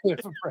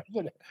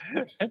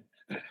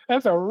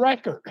 That's a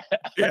record.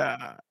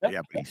 Yeah, but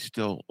he's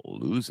still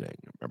losing.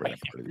 Remember that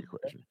part of the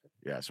equation.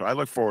 Yeah, so I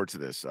look forward to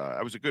this.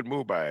 It was a good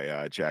move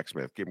by Jack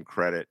Smith. Give him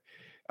credit.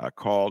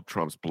 Called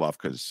Trump's bluff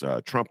because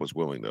Trump was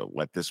willing to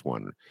let this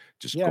one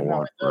just go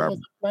on forever. That was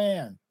the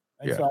plan.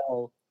 And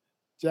so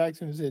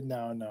Jackson said,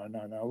 "No,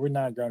 we're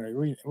not gonna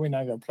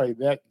play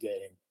that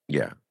game."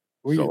 Yeah.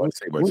 So let's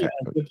see what's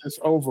happening. Get this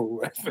over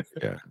with.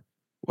 Yeah.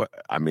 Well,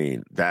 I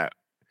mean that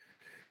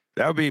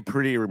would be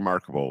pretty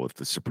remarkable if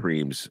the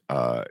Supremes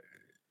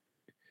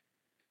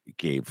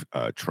gave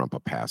Trump a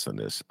pass on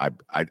this. I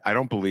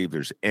don't believe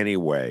there's any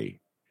way.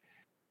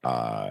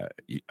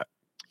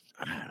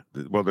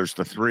 There's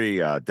the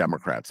 3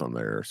 Democrats on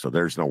there, so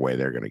there's no way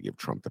they're going to give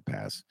Trump the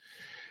pass.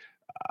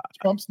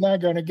 Trump's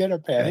not going to get a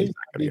pass. He's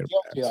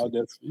guilty of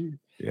this.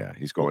 Yeah,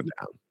 he's going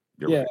down.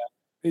 Right.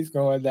 He's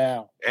going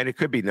down. And it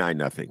could be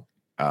 9-0.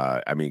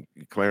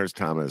 Clarence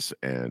Thomas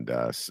and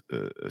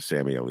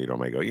Sammy Alito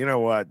may go, you know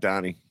what,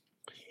 Donnie?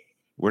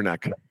 We're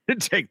not going to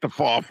take the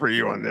fall for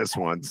you on this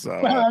one.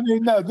 So,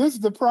 no, this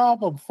is the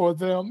problem for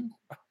them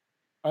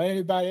or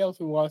anybody else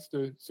who wants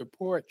to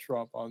support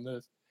Trump on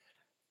this.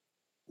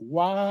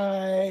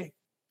 Why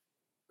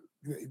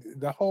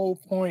the whole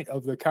point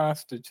of the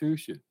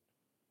Constitution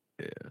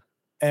Yeah.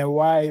 And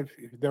why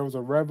there was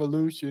a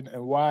revolution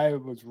and why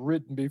it was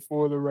written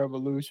before the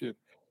revolution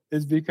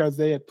is because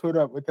they had put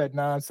up with that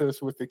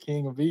nonsense with the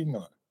King of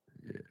England.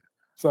 Yeah.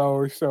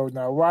 So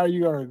now why are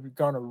you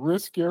gonna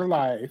risk your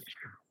life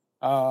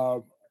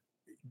um,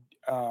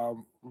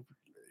 um,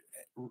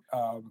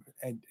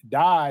 and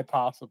die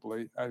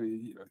possibly? I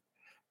mean,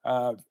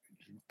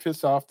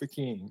 piss off the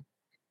king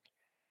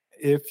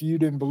if you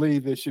didn't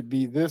believe it should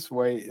be this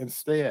way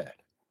instead.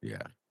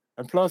 Yeah.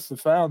 And plus, the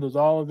founders,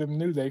 all of them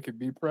knew they could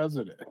be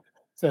president.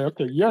 Say,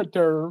 okay, your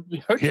term.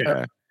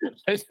 Yeah.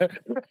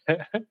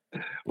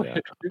 Yeah.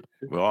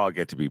 We'll all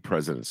get to be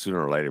president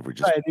sooner or later if we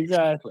just. Right,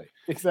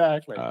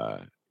 exactly.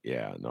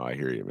 Yeah, no, I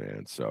hear you,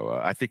 man. So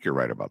I think you're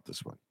right about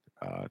this one.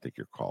 I think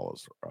your call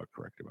is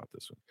correct about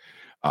this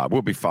one.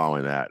 We'll be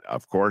following that,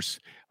 of course.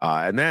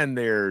 And then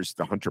there's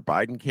the Hunter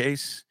Biden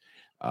case.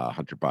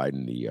 Hunter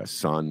Biden, the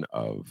son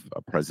of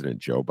President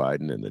Joe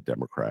Biden, and the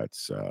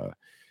Democrats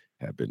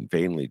have been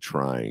vainly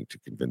trying to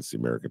convince the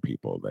American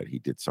people that he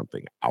did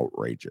something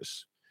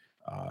outrageous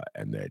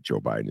and that Joe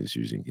Biden is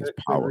using his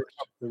powers.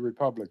 The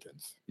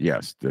Republicans.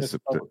 Yes.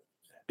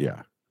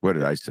 Yeah. What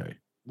did I say?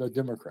 The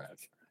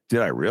Democrats.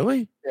 Did I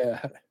really?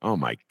 Yeah. Oh,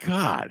 my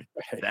God.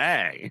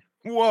 Dang.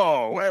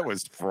 Whoa, that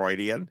was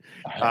Freudian.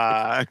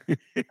 The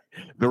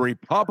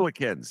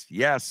Republicans.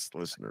 Yes,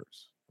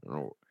 listeners. I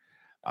don't know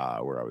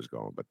where I was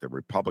going, but the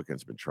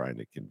Republicans have been trying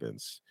to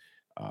convince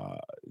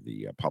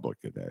the public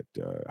that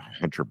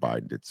Hunter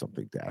Biden did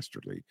something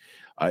dastardly.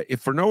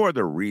 If for no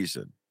other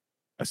reason,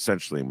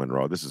 essentially,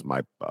 Monroe, this is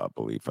my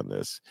belief on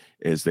this,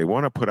 is they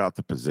want to put out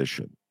the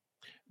position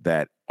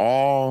that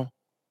all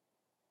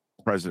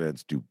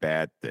presidents do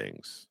bad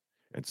things.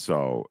 And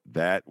so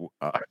that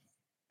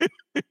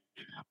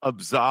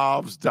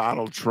absolves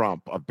Donald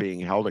Trump of being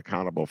held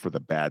accountable for the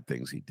bad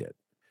things he did.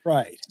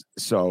 Right.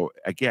 So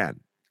again,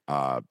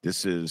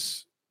 this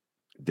is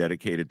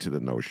dedicated to the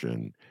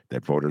notion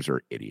that voters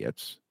are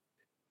idiots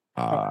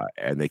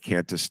and they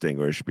can't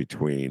distinguish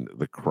between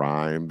the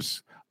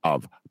crimes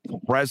of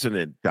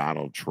President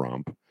Donald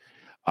Trump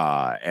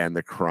and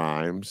the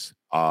crimes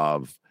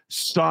of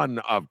son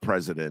of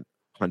President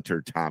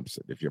Hunter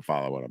Thompson, if you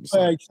follow what I'm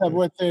saying. Well, except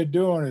what they're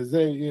doing is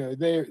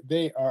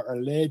they are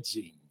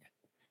alleging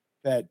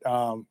that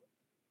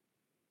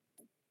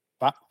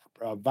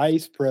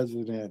Vice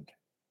President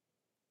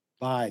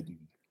Biden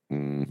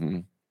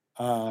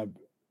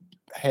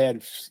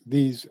had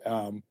these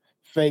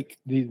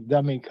these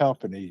dummy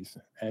companies,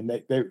 and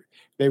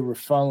they were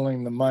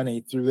funneling the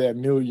money through their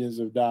millions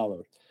of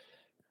dollars.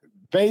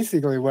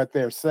 Basically, what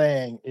they're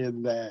saying is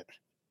that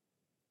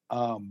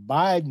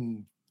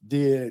Biden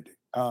did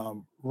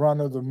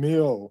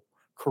run-of-the-mill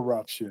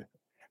corruption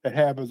that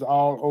happens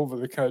all over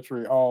the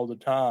country all the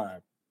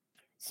time.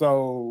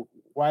 So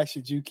why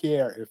should you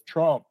care if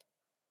Trump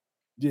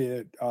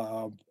did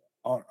on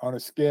a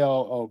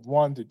scale of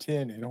 1 to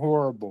 10 and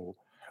horrible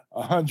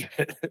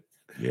 100?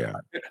 Yeah.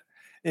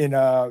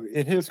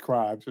 In his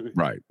crimes,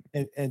 right,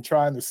 in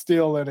trying to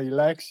steal an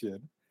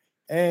election,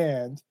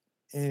 and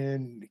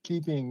in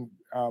keeping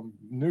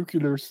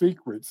nuclear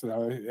secrets,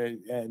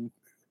 and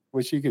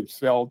which he could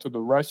sell to the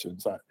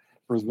Russians,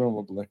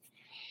 presumably.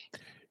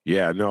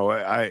 Yeah, no,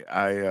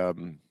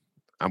 I'm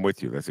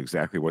with you. That's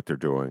exactly what they're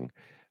doing.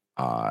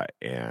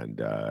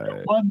 And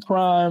one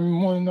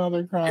crime, one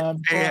other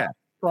crime. Yeah.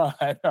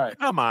 Right.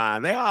 Come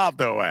on, they all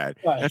do it.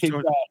 Right,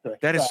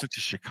 That is such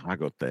a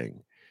Chicago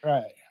thing.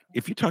 Right.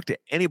 If you talk to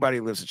anybody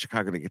who lives in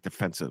Chicago, they get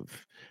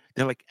defensive.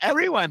 They're like,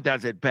 everyone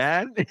does it,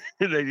 Ben.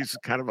 And they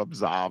just kind of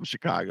absolve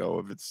Chicago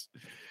and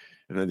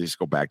then they just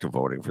go back to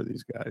voting for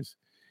these guys.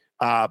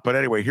 But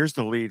anyway, here's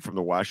the lead from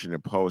the Washington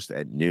Post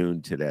at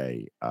noon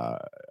today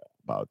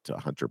about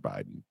Hunter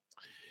Biden.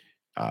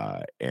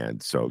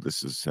 And so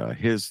this is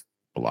his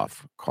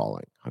bluff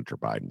calling, Hunter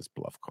Biden's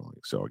bluff calling.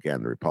 So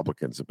again, the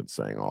Republicans have been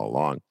saying all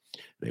along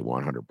they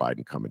want Hunter Biden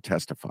to come and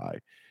testify.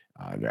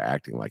 And they're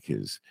acting like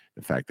the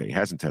fact that he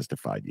hasn't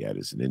testified yet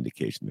is an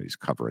indication that he's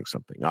covering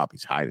something up.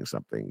 He's hiding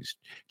something. He's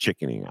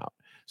chickening out.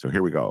 So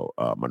here we go,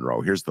 Monroe.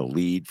 Here's the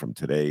lead from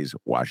today's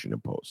Washington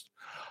Post.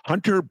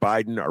 Hunter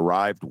Biden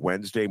arrived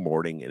Wednesday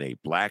morning in a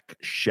black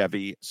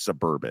Chevy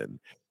Suburban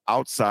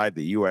outside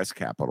the U.S.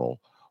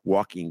 Capitol,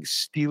 walking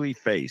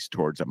steely-faced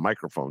towards a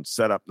microphone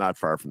set up not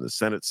far from the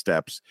Senate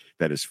steps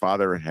that his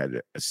father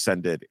had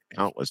ascended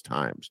countless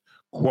times.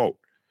 Quote,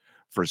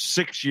 "For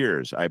 6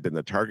 years, I've been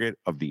the target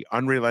of the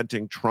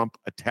unrelenting Trump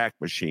attack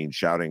machine,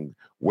 shouting,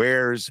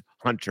 'Where's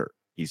Hunter?'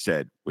 he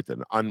said with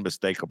an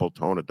unmistakable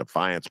tone of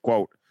defiance.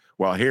 Quote,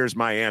 'Well, here's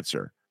my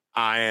answer.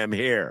 I am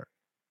here.'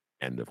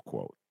 End of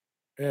quote."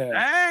 Yeah.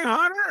 Dang,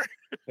 Hunter.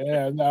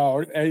 Yeah,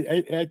 no.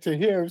 And to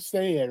hear him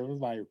say it was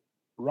like,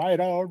 right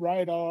on.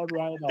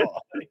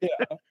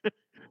 Yeah.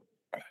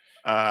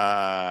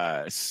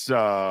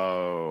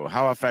 So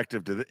how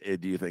effective do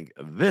you think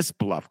this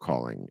bluff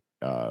calling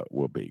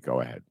will be?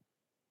 Go ahead.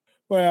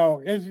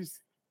 Well,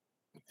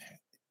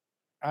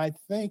 I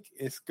think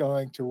it's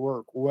going to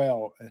work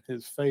well in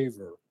his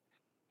favor,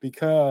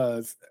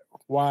 because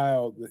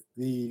while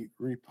the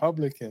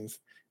Republicans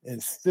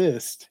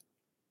insist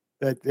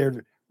that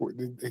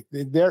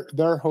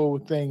their whole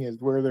thing is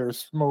where there's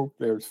smoke,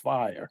 there's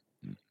fire.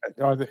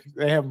 Or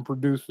they haven't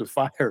produced the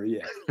fire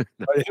yet,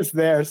 but it's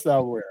there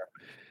somewhere.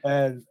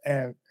 And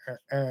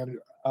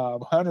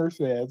Hunter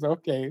says,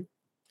 "Okay,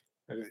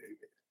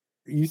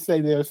 you say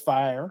there's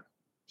fire.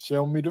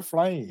 Show me the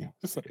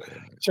flames.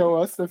 Show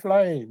us the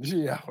flames."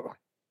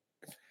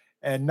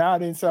 And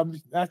not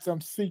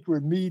some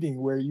secret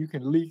meeting where you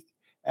can leak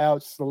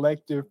out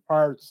selective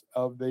parts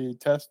of the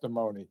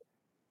testimony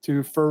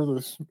to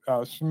further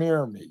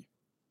smear me.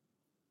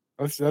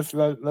 Let's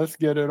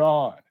get it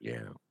on.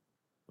 Yeah,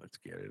 let's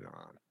get it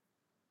on.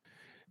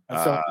 And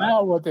so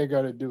now what they're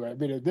going to do, I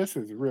mean, this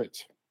is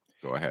rich.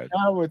 Go ahead.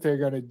 Now what they're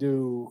going to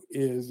do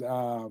is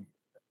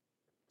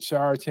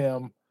charge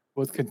him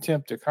with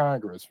contempt of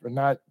Congress for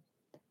not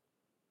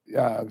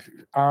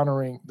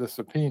honoring the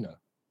subpoena.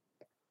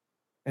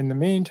 In the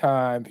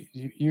meantime,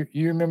 you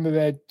remember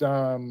that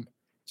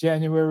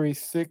January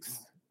 6th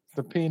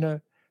subpoena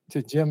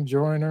to Jim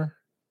Joyner?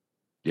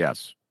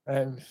 Yes.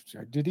 And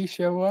did he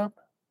show up?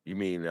 You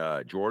mean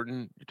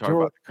Jordan? You're talking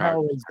about the I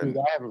always do that.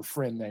 I have a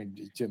friend named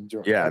Jim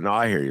Jordan. Yeah, no,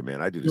 I hear you,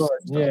 man. I do this.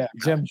 Yeah,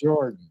 Jim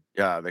Jordan.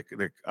 Yeah,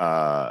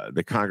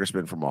 the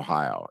congressman from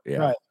Ohio. Yeah.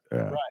 Right. Yeah.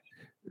 Right.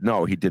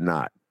 No, he did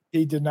not.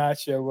 He did not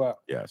show up.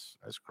 Yes,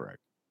 that's correct.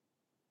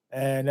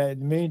 And in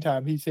the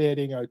meantime, he's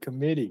heading a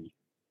committee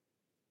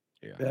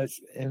that's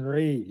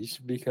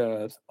enraged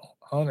because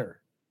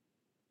Hunter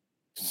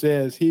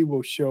says he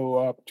will show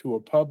up to a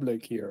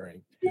public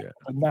hearing,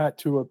 but not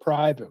to a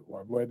private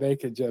one where they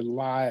could just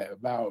lie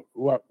about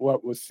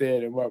what was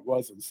said and what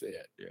wasn't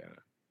said.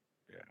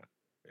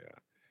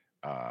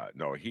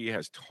 No, he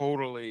has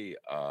totally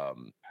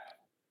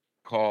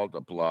called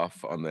a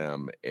bluff on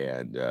them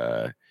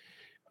and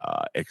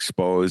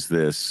exposed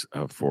this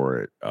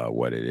for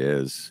what it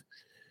is.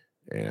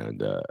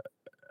 And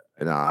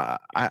I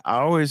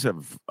always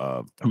have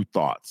two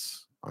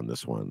thoughts on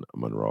this one,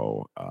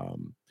 Monroe.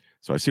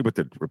 So I see what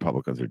the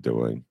Republicans are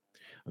doing.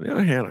 On the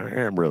other hand, I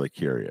am really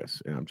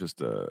curious, and I'm just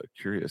a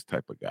curious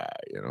type of guy.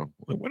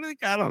 What do they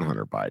got on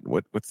Hunter Biden?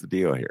 What's the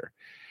deal here?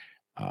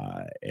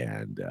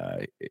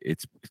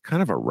 It's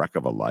kind of a wreck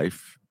of a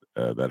life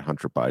that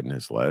Hunter Biden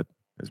has led,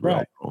 as we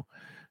all know.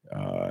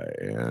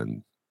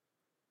 And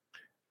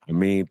I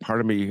mean,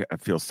 part of me, I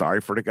feel sorry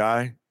for the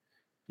guy.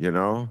 When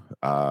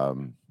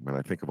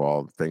I think of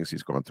all the things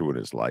he's gone through in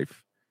his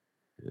life,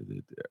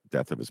 the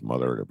death of his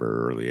mother at a very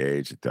early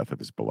age, the death of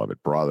his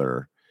beloved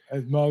brother,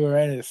 his mother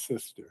and his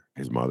sister.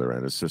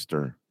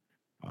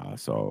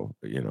 So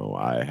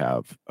I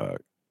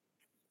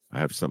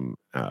have some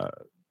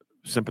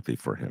sympathy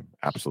for him.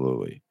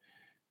 Absolutely.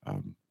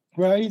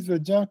 Well, he's a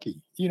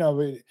junkie.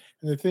 And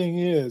the thing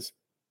is,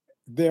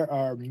 there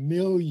are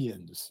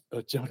millions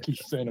of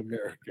junkies in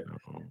America.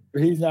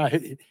 He's not.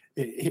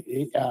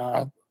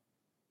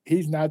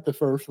 He's not the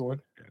first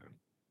one.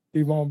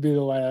 He won't be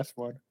the last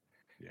one.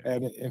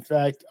 And in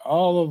fact,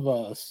 all of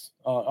us,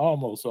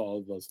 almost all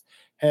of us,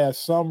 have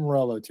some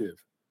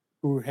relative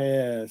who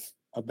has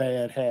a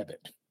bad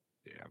habit.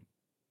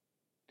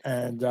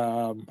 And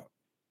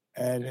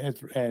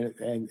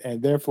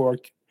therefore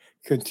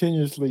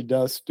continuously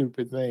does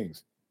stupid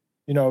things.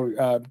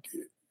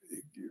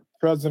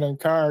 President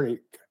Carter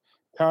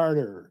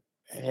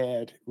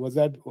was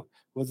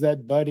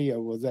that Buddy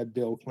or was that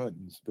Bill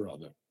Clinton's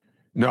brother?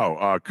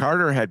 No,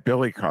 Carter had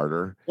Billy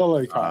Carter.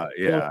 Billy Carter.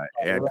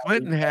 And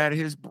Clinton had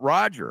his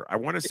Roger. I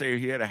want to say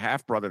he had a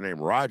half brother named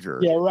Roger.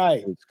 Yeah,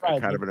 right. It's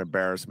kind of an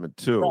embarrassment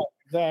too. Right,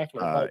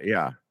 exactly.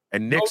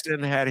 And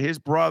Nixon had his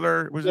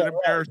brother. It was an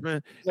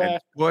embarrassment. Exactly.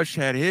 And Bush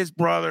had his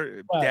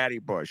brother, Daddy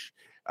Bush.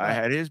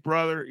 Had his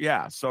brother.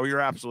 Yeah. So you're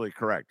absolutely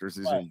correct. There's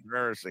these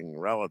embarrassing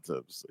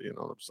relatives. You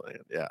know what I'm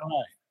saying? Yeah.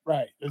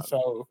 Right. And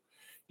so,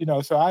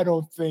 so I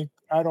don't think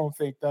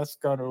that's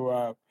going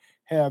to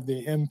have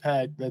the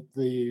impact that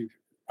the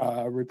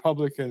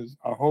Republicans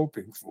are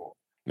hoping for.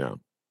 No.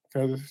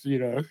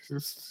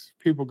 Because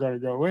people are going to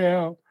go,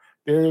 well,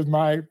 there's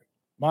my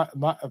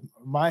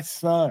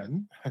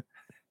son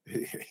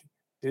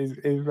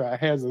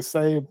has the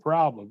same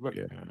problem. But,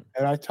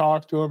 and I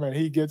talk to him and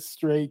he gets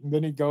straight and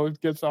then he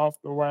gets off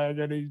the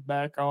wagon, he's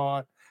back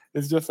on.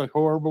 It's just a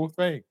horrible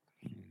thing.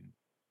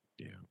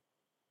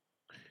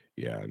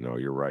 Yeah, no,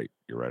 you're right.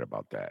 You're right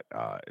about that.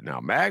 Now,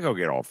 MAGA will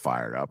get all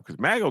fired up because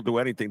MAGA will do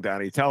anything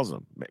Donnie tells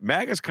them.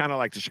 MAGA's kind of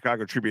like the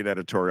Chicago Tribune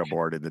editorial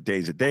board in the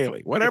days of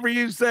Daily. Whatever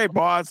you say,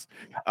 boss,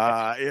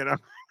 But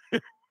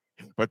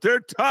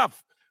they're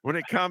tough when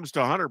it comes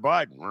to Hunter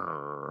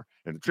Biden.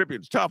 And the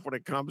Tribune's tough when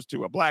it comes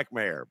to a black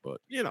mayor. But,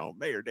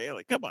 Mayor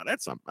Daley, come on,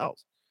 that's something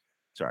else.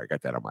 Sorry, I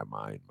got that on my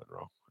mind,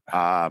 Monroe.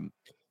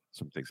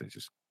 Some things I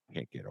just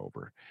can't get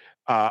over.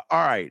 All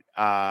right,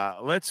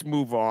 let's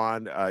move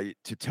on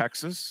to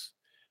Texas.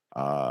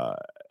 The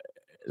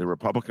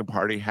Republican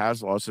Party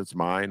has lost its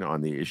mind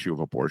on the issue of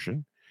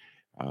abortion,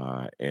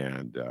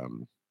 and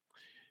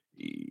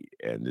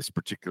this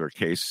particular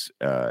case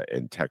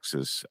in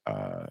Texas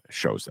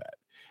shows that.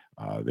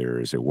 There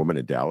is a woman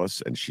in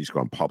Dallas, and she's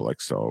gone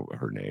public, so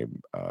her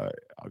name, I'll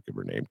give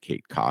her name,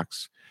 Kate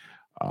Cox,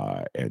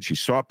 and and she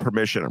sought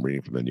permission, I'm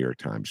reading from the New York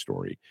Times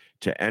story,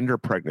 to end her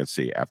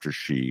pregnancy after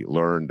she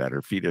learned that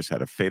her fetus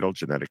had a fatal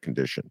genetic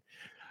condition.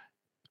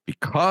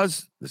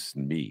 Because, this is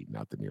me,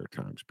 not the New York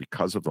Times,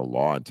 because of the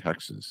law in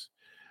Texas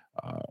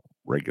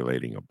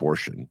regulating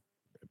abortion,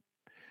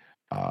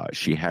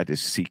 she had to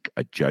seek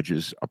a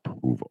judge's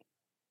approval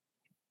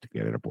to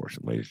get an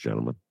abortion, ladies and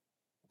gentlemen.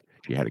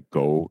 She had to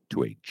go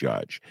to a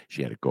judge.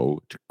 She had to go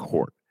to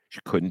court. She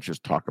couldn't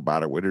just talk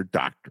about it with her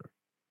doctor.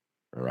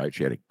 All right.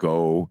 She had to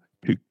go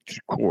to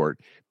court,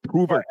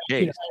 prove her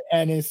case.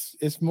 And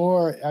it's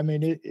more, I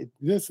mean,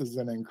 this is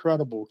an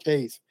incredible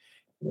case.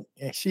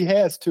 And she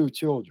has 2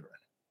 children.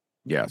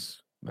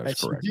 Yes,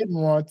 that's correct. She didn't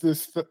want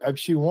this,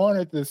 she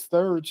wanted this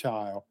 3rd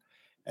child.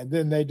 And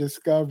then they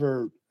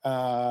discovered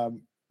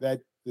that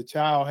the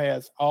child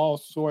has all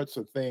sorts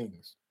of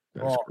things.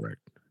 That's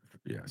correct.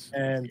 Yes.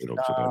 And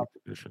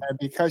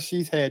because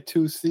she's had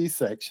 2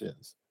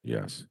 C-sections.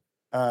 Yes.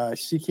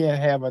 She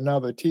can't have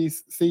another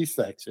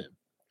C-section.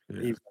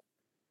 Yeah.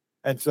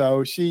 And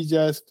so she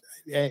just,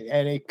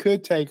 and it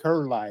could take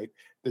her life.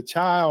 The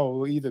child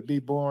will either be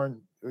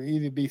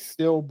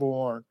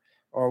stillborn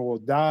or will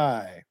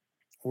die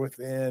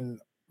within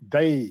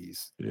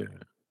days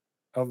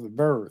of the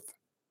birth.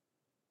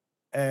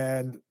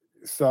 And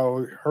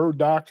so her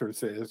doctor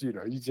says, you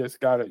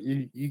just gotta,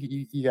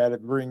 you gotta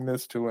bring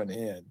this to an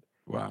end.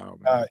 Wow.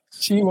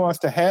 She wants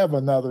to have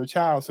another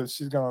child, so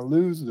she's going to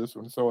lose this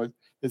one. So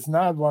it's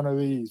not one of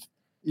these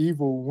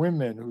evil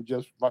women who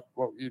just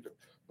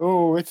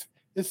oh, it's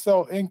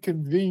so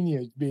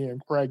inconvenient being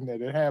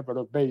pregnant and having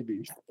a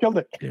baby. Kill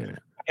it. Yeah.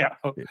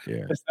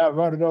 It's not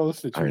one of those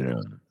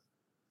situations.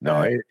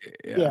 I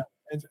know.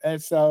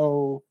 And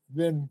so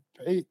then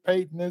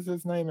Peyton is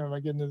his name. Am I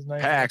getting his name?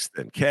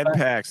 Ken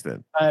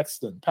Paxton.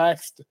 Paxton.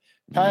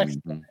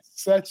 Mm-hmm. Is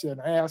such an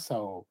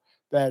asshole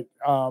that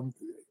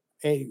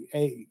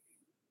a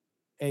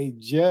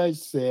judge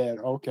said,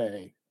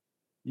 okay,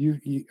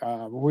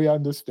 we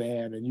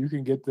understand and you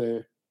can get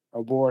the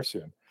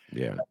abortion.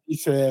 Yeah. He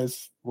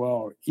says,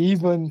 well,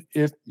 even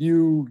if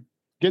you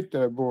get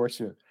the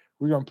abortion,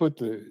 we're going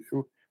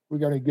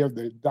to give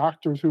the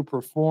doctors who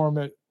perform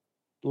it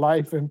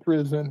life in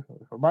prison.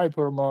 We might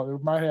put them on, we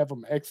might have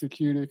them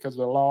executed because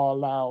the law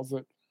allows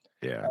it.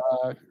 Yeah.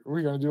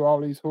 We're going to do all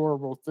these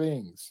horrible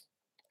things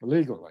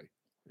legally.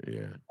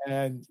 Yeah.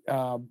 And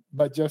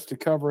but just to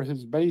cover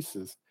his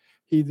bases,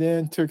 he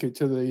then took it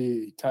to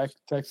the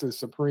Texas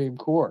Supreme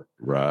Court.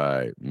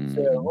 Right. Mm-hmm.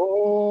 Said,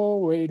 oh,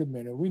 wait a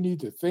minute, we need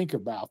to think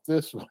about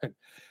this one.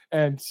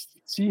 And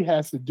she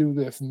has to do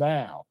this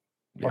now.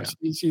 Yeah.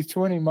 She's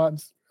 20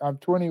 months,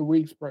 20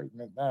 weeks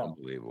pregnant now.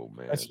 Unbelievable,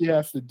 man. And she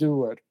has to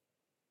do it.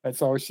 And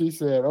so she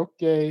said,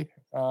 okay,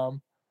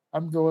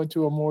 I'm going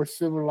to a more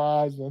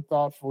civilized and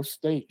thoughtful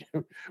state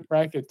where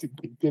I can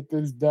get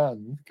this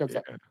done because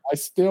I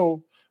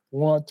still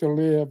want to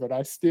live and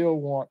I still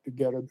want to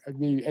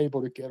be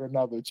able to get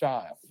another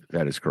child.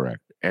 That is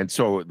correct. And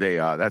so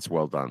that's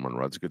well done,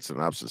 Monroe. It's a good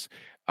synopsis.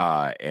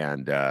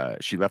 And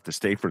she left the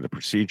state for the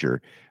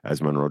procedure,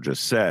 as Monroe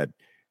just said.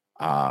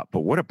 But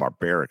what a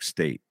barbaric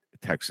state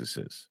Texas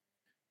is.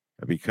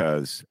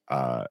 Because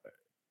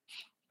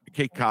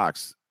Kate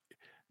Cox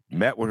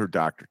met with her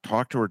doctor,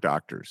 talked to her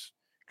doctors,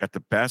 got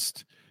the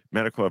best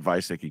medical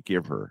advice they could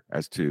give her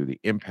as to the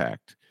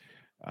impact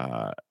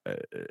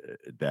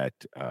that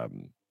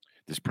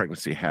this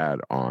pregnancy had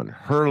on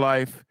her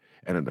life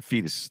and on the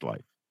fetus's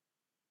life.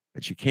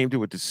 And she came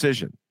to a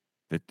decision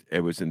that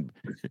it was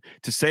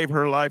to save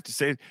her life,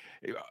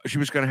 she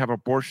was going to have an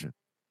abortion.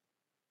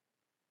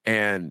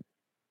 And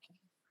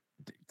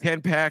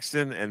Ken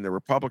Paxton and the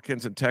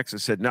Republicans in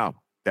Texas said, no,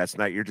 that's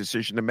not your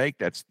decision to make.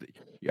 That's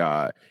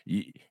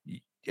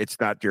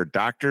it's not your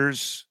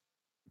doctor's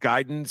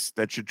guidance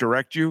that should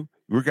direct you.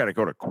 We're got to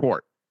go to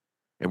court.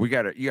 And you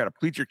got to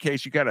plead your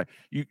case.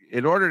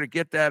 In order to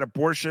get that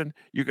abortion,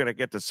 you're going to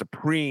get the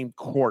Supreme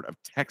Court of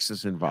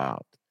Texas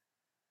involved.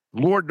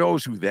 Lord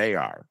knows who they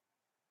are,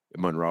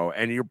 Monroe.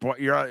 And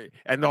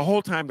and the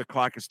whole time the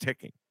clock is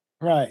ticking.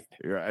 Right.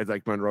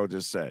 Like Monroe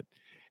just said.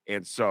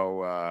 And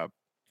so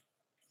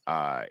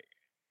the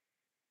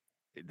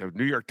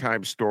New York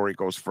Times story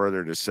goes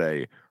further to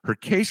say her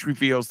case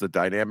reveals the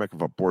dynamic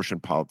of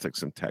abortion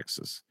politics in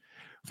Texas.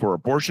 For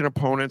abortion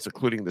opponents,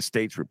 including the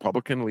state's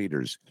Republican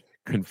leaders,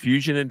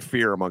 confusion and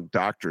fear among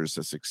doctors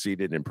has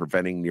succeeded in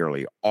preventing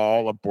nearly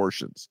all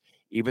abortions,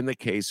 even the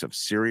case of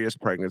serious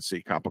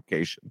pregnancy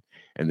complication,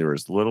 and there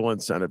is little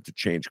incentive to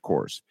change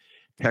course.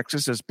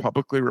 Texas has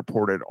publicly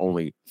reported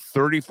only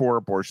 34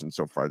 abortions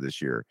so far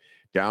this year,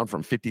 down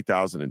from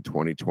 50,000 in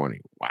 2020.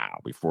 Wow,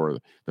 before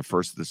the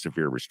first of the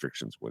severe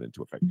restrictions went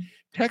into effect.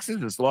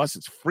 Texas has lost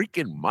its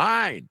freaking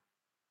mind.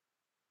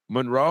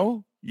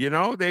 Monroe,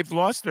 they've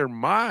lost their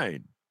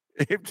mind.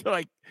 They've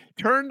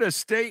turned the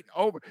state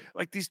over,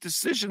 like these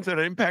decisions that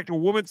impact a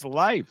woman's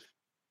life.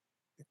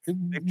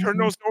 They've turned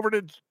those over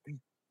to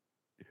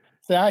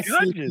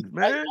judges,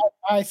 man.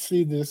 I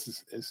see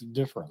this as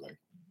differently.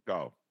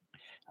 Go.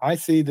 I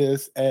see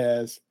this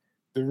as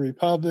the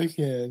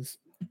Republicans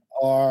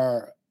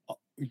are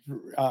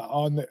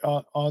are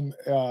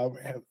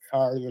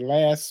the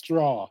last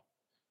straw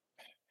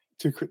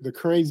to the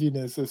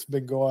craziness that's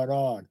been going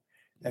on,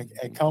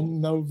 and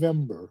come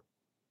November,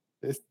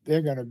 it's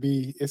going to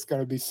be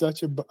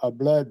such a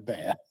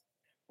bloodbath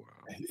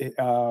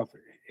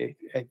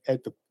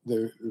at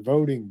the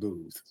voting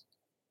booth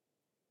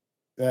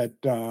that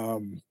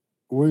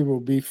we will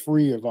be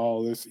free of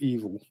all this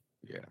evil.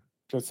 Yeah,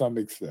 to some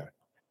extent.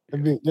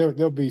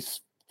 There'll be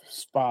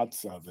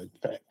spots of it,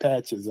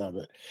 patches of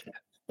it,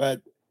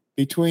 but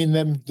between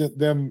them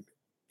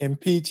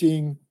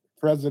impeaching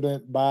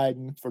President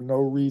Biden for no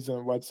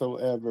reason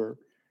whatsoever,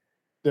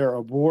 their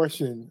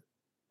abortion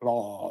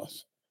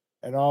laws,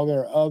 and all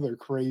their other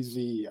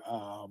crazy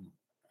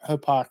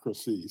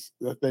hypocrisies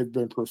that they've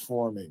been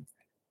performing,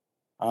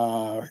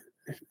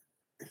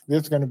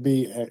 there's going to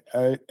be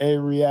a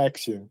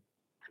reaction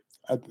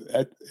at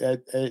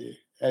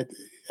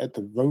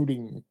the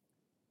voting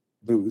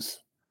booth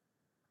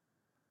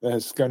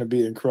that's going to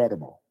be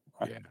incredible.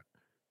 Yeah.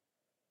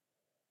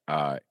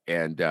 All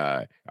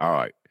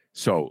right.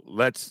 So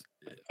let's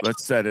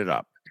set it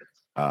up.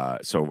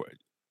 So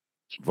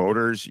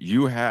voters,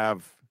 you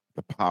have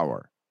the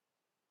power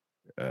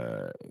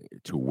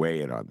to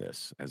weigh in on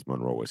this, as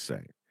Monroe was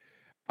saying.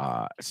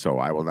 So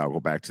I will now go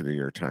back to the New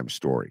York Times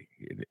story,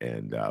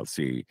 and I'll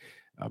see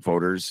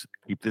voters,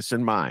 keep this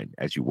in mind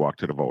as you walk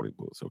to the voting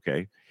booths,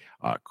 okay?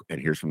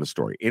 And here's from the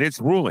story. In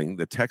its ruling,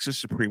 the Texas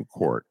Supreme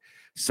Court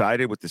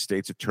sided with the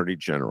state's Attorney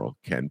General,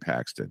 Ken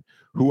Paxton,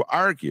 who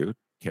argued,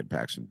 Ken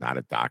Paxton, not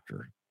a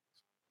doctor,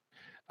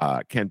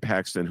 Ken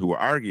Paxton, who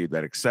argued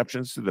that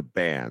exceptions to the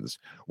bans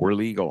were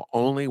legal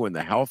only when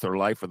the health or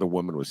life of the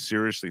woman was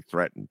seriously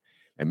threatened,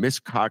 and Ms.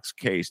 Cox's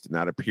case did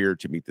not appear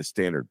to meet the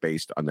standard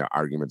based on the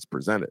arguments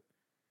presented.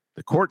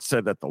 The court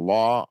said that the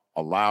law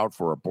allowed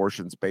for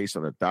abortions based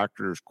on a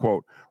doctor's,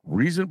 quote,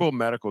 reasonable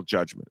medical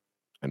judgment,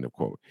 end of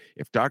quote.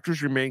 If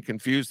doctors remain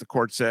confused, the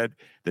court said,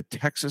 the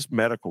Texas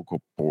Medical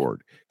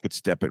Board could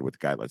step in with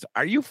guidelines.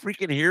 Are you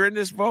freaking hearing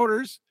this,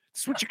 voters?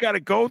 This is what you got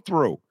to go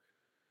through,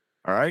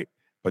 all right?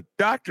 But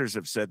doctors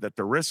have said that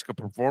the risk of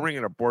performing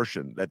an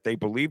abortion that they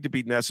believe to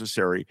be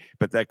necessary,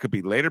 but that could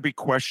be later be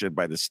questioned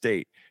by the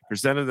state,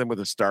 presented them with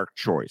a stark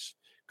choice.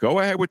 Go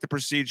ahead with the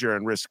procedure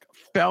and risk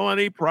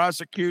felony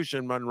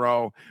prosecution,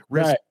 Monroe.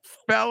 Risk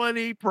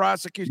felony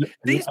prosecution.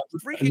 These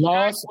freaking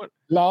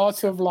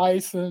loss of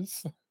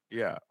license.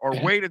 Yeah, or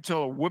wait until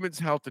a woman's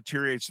health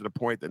deteriorates to the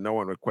point that no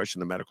one would question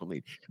the medical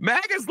need.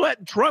 MAGA's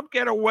letting Trump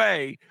get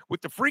away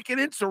with the freaking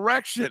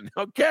insurrection,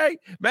 okay?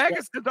 MAGA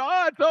says,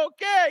 oh, it's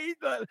okay.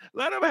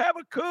 Let him have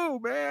a coup,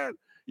 man.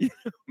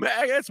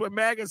 That's what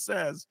MAGA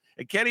says.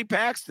 And Kenny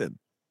Paxton,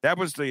 that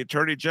was the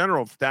Attorney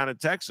General down in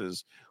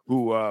Texas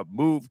who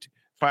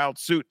filed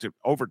suit to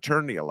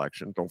overturn the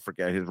election. Don't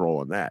forget his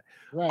role in that.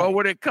 Right. But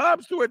when it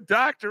comes to a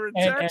doctor in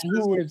Texas,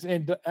 who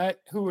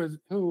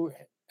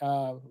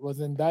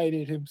was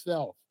indicted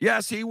himself.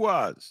 Yes, he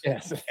was.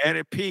 Yes, and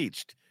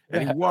impeached,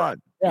 and he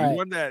won. Right. He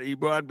won that. He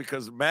won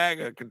because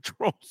MAGA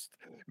controls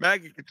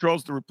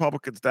the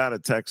Republicans down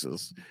in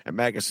Texas,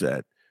 and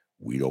said,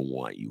 "We don't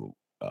want you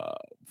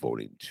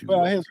voting to."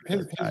 Well, his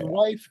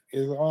wife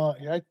is on.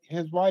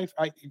 His wife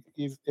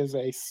is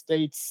a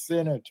state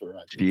senator.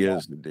 I think. She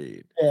is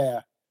indeed. Yeah,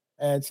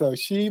 and so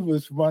she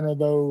was one of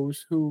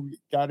those who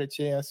got a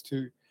chance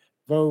to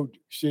vote.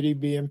 Should he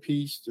be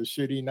impeached or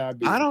should he not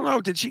be? I don't know.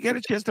 Did she get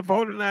a chance to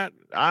vote on that?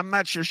 I'm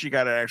not sure she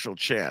got an actual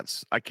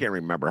chance. I can't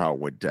remember how it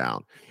went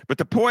down. But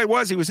the point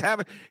was he was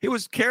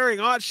carrying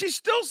on. She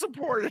still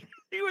supported.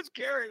 He was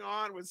carrying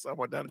on with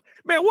someone down.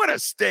 Man, what a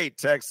state,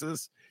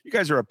 Texas. You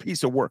guys are a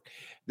piece of work.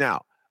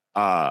 Now,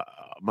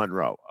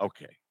 Monroe.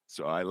 Okay.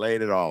 So I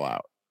laid it all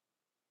out.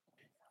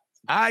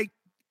 I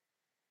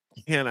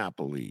cannot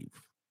believe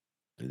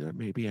that I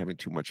may be having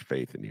too much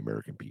faith in the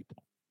American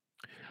people.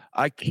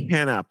 I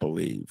cannot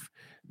believe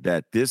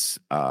that this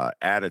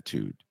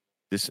attitude,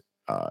 this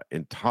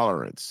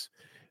intolerance,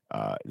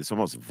 this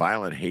almost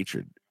violent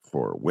hatred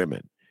for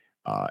women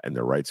and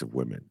the rights of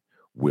women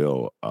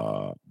will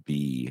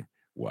be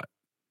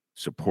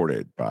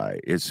supported by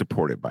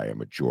a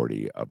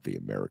majority of the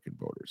American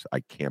voters. I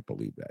can't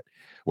believe that.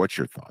 What's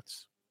your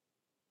thoughts?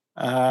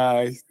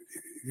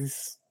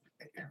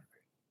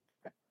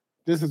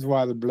 This is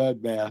why the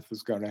bloodbath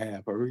is going to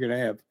happen. We're going to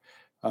have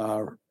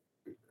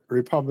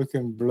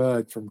Republican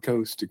blood from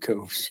coast to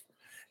coast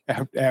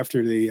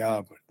after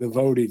the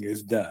voting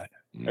is done.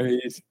 Mm. I mean,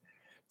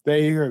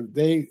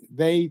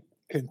 they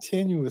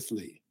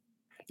continuously,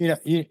 when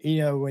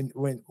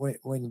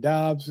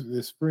Dobbs,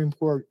 the Supreme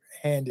Court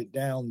handed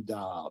down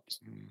Dobbs,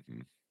 mm-hmm.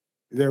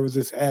 there was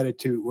this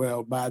attitude.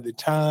 Well, by the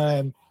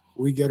time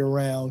we get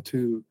around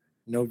to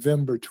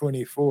November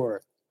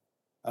 24th,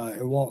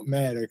 it won't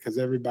matter because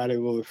everybody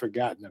will have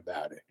forgotten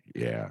about it.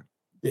 Yeah.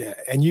 Yeah.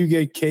 And you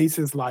get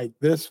cases like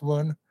this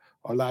one,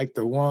 or like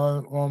the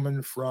one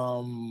woman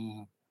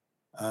from,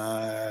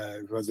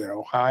 was it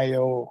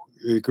Ohio?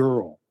 The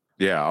girl.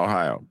 Yeah,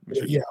 Ohio.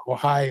 Yeah,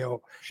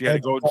 Ohio. She had to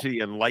go to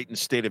the enlightened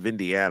state of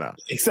Indiana.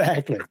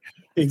 Exactly.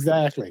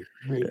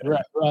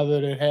 Yeah.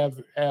 Rather than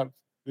have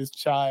this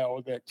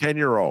child that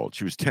 10-year-old.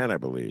 She was 10, I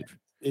believe.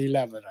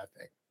 11, I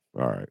think.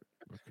 All right.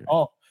 Okay.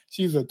 Oh,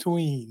 she's a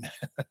tween.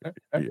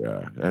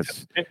 Yeah,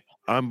 that's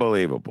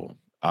unbelievable.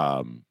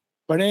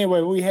 But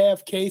anyway, we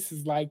have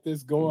cases like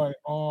this going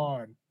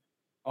on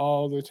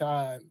all the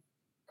time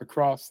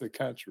across the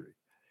country.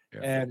 Yeah.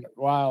 And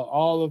while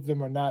all of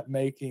them are not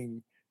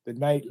making the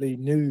nightly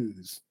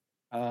news,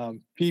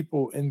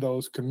 people in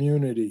those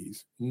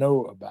communities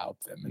know about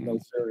them, in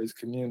those various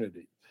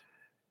communities.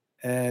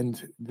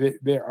 And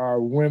there are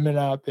women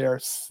out there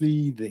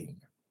seething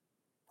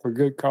for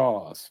good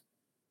cause,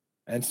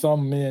 and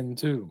some men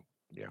too.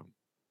 Yeah.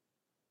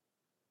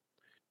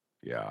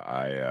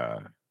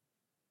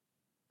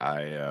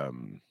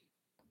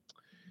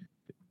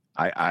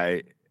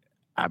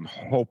 I'm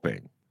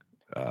hoping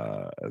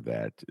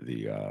that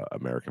the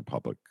American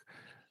public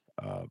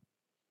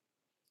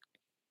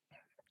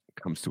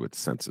comes to its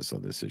senses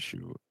on this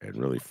issue and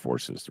really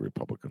forces the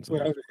Republicans.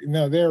 Well,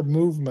 there are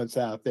movements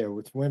out there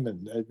with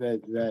women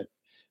that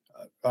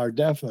are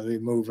definitely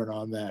moving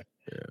on that.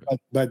 Yeah.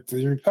 But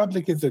the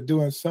Republicans are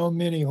doing so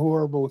many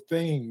horrible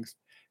things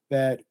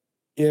that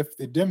if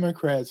the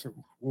Democrats,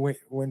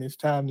 when it's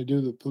time to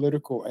do the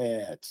political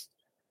ads,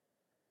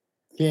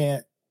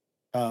 can't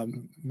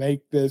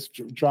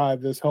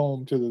drive this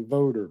home to the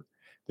voter,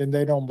 then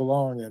they don't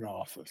belong in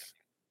office.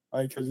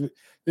 Because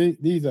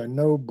these are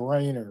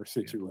no-brainer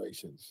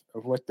situations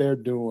of what they're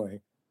doing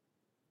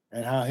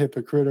and how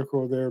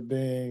hypocritical they're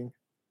being.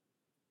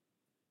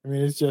 I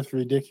mean, it's just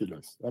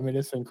ridiculous. I mean,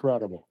 it's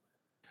incredible.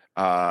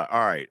 All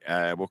right.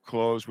 We'll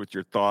close with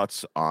your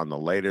thoughts on the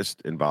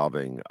latest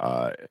involving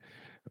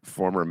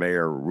former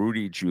Mayor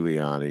Rudy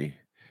Giuliani.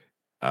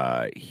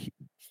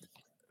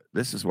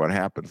 This is what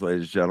happens,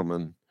 ladies and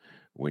gentlemen,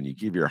 when you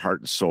give your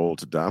heart and soul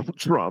to Donald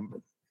Trump.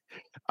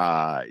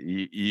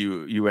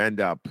 You end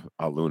up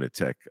a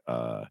lunatic,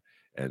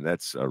 and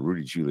that's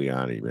Rudy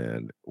Giuliani,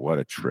 man. What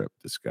a trip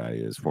this guy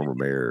is, former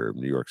mayor of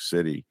New York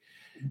City.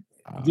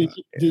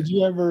 Did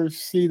you ever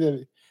see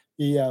the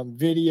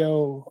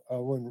video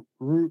when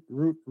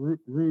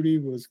Rudy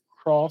was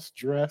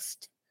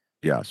cross-dressed?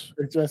 Yes,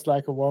 dressed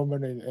like a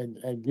woman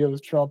and gives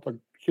Trump a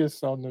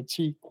kiss on the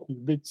cheek, a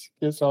big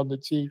kiss on the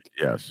cheek.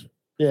 Yes,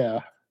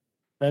 yeah,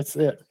 that's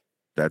it.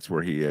 That's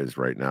where he is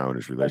right now in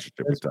his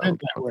relationship with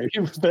Donald Trump. He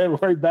was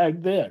that way back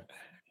then.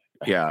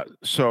 Yeah.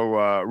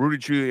 So Rudy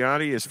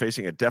Giuliani is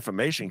facing a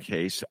defamation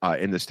case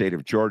in the state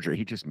of Georgia.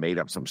 He just made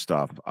up some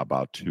stuff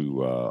about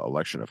two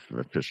election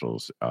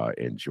officials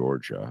in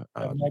Georgia.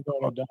 Mother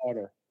and a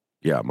daughter.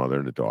 Yeah, mother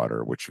and a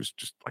daughter, which was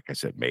just, like I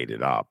said, made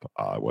it up.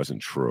 It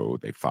wasn't true.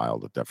 They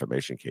filed a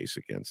defamation case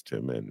against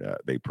him, and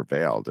they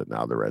prevailed. And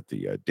now they're at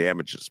the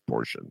damages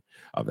portion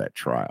of that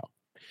trial.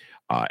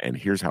 And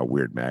here's how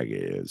weird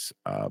MAGA is.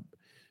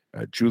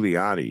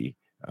 Giuliani,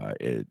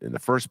 in the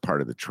first part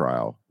of the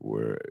trial,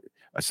 were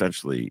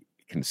essentially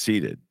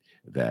conceded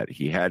that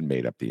he had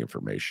made up the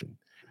information.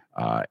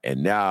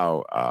 And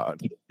now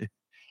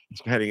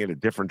he's heading in a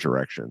different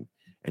direction.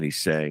 And he's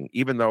saying,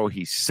 even though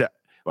he's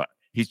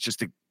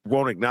just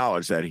won't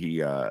acknowledge that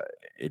he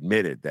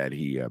admitted that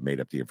he made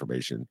up the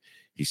information.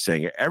 He's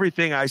saying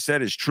everything I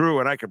said is true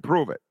and I can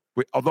prove it.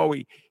 Although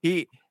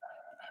he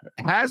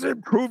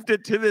hasn't proved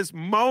it to this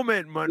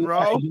moment,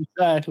 Monroe. Yeah,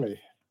 exactly.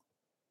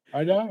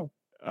 I know.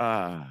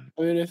 I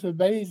mean, it's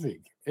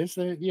amazing. It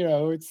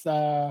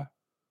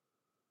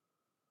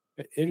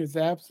is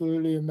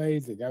absolutely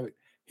amazing. I mean,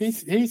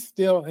 he's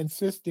still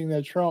insisting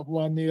that Trump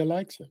won the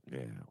election.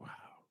 Yeah, wow.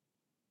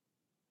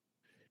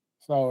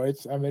 So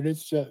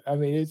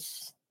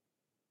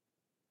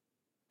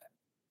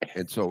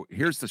and so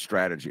here's the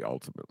strategy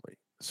ultimately.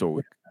 So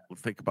we'll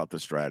think about the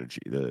strategy.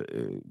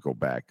 Go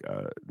back.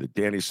 The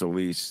Danny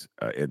Solis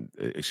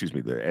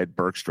the Ed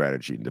Burke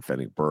strategy in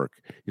defending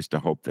Burke is to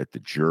hope that the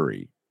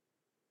jury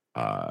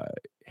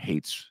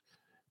hates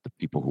the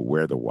people who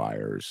wear the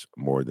wires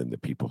more than the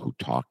people who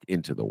talk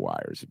into the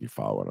wires, if you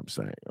follow what I'm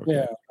saying. Okay?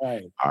 Yeah,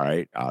 right. All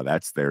right.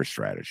 That's their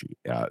strategy.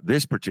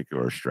 This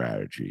particular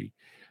strategy,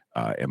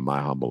 in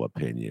my humble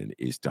opinion,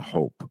 is to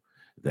hope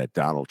that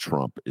Donald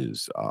Trump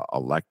is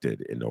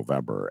elected in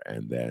November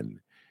and then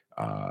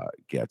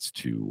gets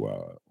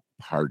to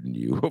pardon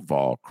you of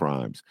all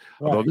crimes.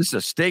 Right. Although this is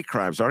a state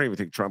crime, so I don't even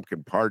think Trump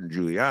can pardon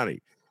Giuliani.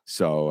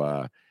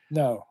 So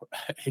no,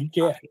 he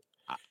can't.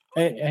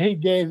 He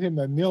gave him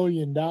 $1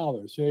 million.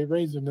 So he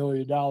raised $1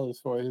 million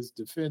for his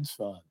defense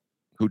fund.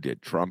 Who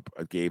did? Trump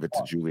gave it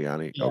to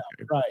Giuliani? Yeah,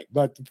 okay. Right.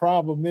 But the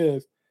problem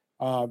is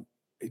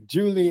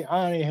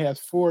Giuliani has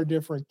 4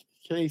 different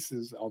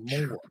cases or more.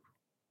 Sure.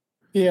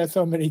 He has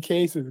so many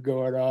cases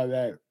going on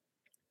that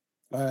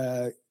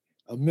 $1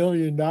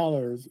 million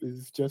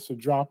is just a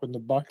drop in the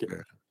bucket.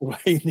 Yeah. The way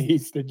he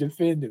needs to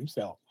defend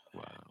himself.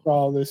 Wow. For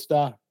all this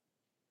stuff.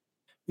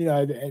 You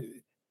know,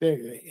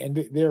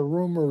 there are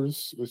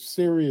rumors,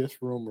 serious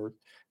rumors,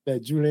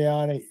 that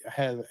Giuliani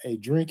has a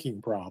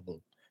drinking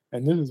problem.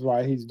 And this is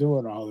why he's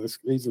doing all this.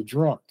 He's a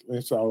drunk.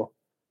 And so,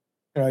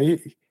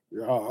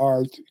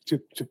 or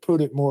to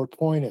put it more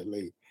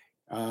pointedly,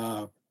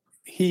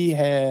 he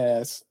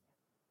has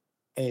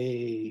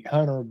a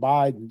Hunter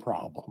Biden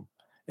problem.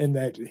 in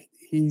that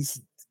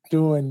he's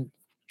doing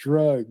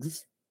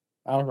drugs.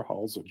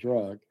 Alcohol's a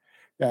drug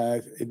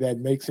that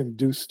makes him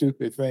do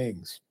stupid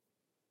things.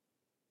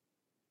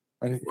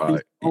 And he's an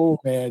old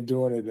man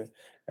doing it,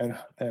 and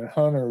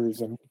Hunter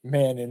is a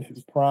man in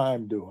his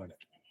prime doing it.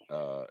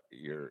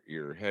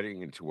 You're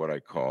heading into what I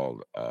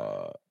called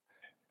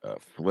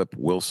Flip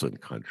Wilson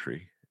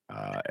country,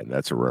 and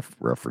that's a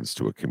reference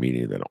to a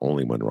comedian that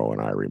only Monroe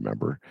and I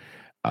remember.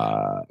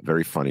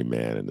 Very funny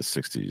man in the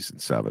 60s and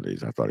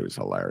 70s. I thought he was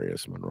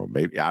hilarious, Monroe.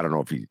 Maybe, I don't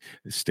know if he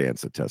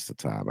stands the test of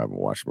time. I haven't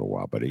watched him in a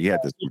while, but he had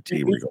this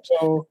routine where he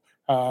goes,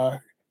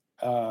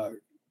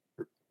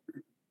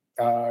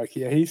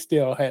 he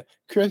still had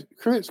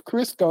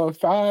Crisco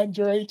find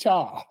Dre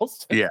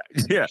Charles. Yeah.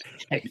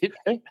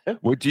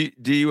 Well, do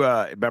you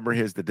remember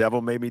his "The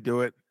Devil Made Me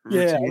Do It"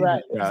 routine? Yeah,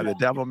 right. Exactly. The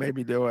devil made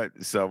me do it.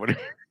 So when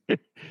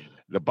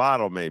the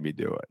bottle made me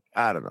do it.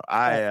 I don't know.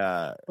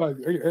 But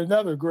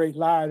another great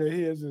line of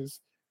his is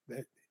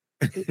that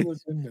it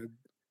was in the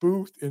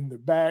booth, in the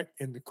back,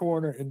 in the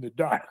corner, in the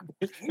dark.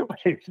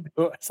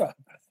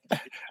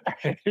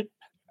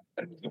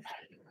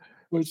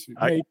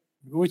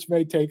 Which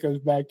may take us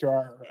back to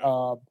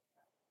our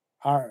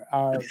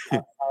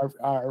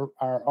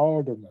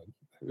alderman,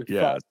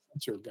 yes,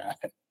 guy.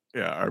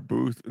 Yeah, our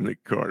booth in the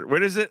corner.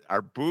 What is it?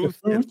 Our booth,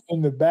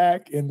 in the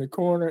back, in the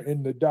corner,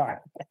 in the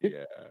dark.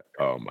 Yeah.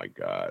 Oh my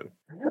God.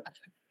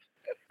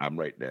 I'm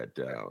writing that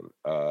down.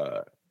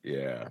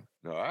 Yeah.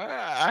 No,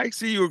 I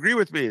see you agree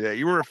with me that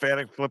you were a fan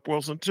of Flip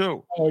Wilson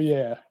too. Oh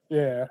yeah.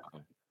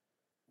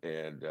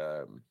 And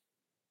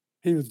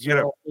he was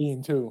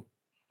Geraldine too.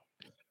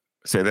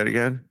 Say that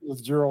again? It was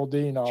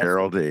Geraldine also.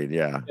 Geraldine,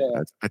 yeah.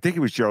 I think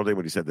it was Geraldine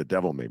when he said "The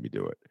devil made me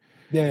do it."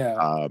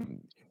 Yeah.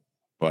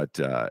 But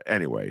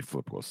anyway,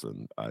 Flip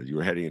Wilson, you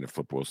were heading into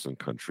Flip Wilson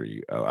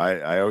country.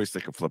 I always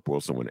think of Flip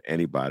Wilson when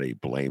anybody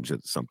blames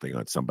something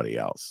on somebody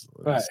else.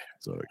 Right.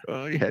 So like,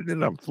 oh, you're heading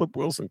into Flip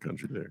Wilson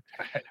country there.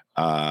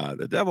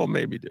 The devil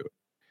made me do it.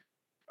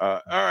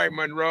 All right,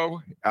 Monroe.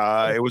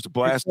 It was a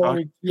blast.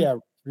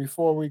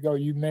 Before we go,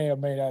 you may or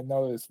may not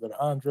know this, but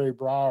Andre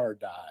Braugher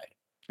died.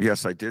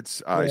 Yes, I did.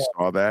 I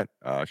saw that.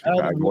 I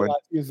didn't realize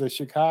he was a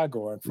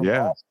Chicagoan from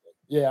Boston.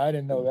 Yeah, I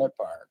didn't know that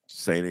part.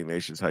 St.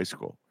 Ignatius High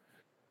School.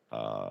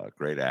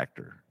 Great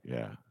actor.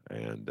 Yeah.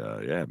 And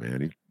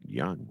man, he's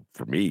young.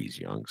 For me, he's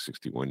young,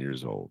 61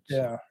 years old.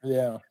 So,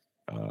 yeah.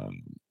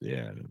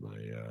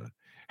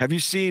 Have you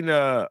seen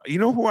you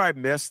know who I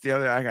missed the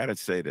other? I gotta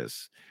say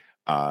this.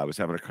 I was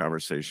having a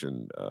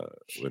conversation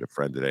with a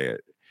friend today,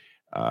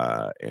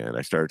 and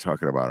I started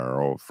talking about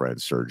our old friend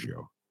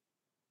Sergio.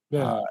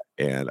 Yeah.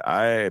 And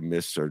I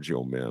miss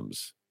Sergio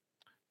Mims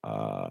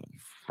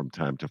from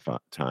time to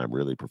time,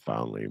 really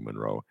profoundly,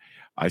 Monroe.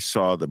 I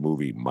saw the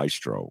movie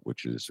Maestro,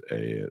 which is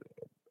the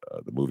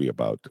movie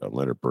about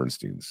Leonard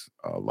Bernstein's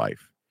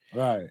life.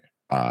 Right.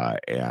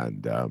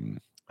 And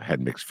I had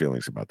mixed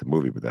feelings about the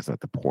movie, but that's not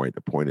the point. The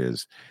point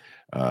is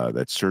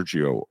that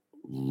Sergio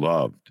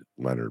loved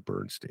Leonard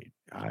Bernstein.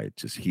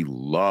 He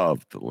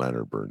loved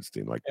Leonard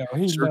Bernstein. Like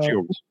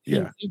Sergio, he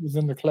was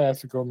into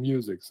classical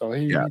music, so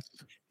he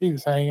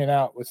was hanging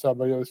out with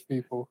some of those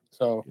people.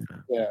 So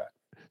yeah.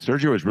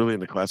 Sergio was really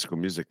into classical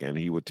music, and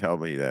he would tell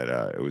me that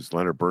it was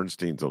Leonard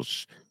Bernstein's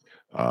those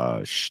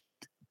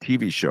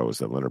TV shows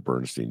that Leonard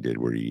Bernstein did,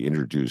 where he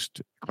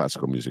introduced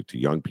classical music to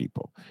young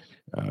people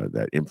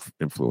that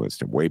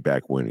influenced him way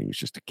back when he was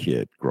just a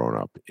kid growing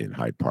up in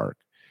Hyde Park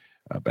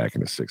back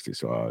in the 60s.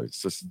 So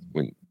it's just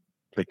when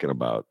thinking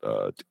about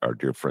our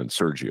dear friend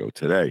Sergio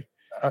today.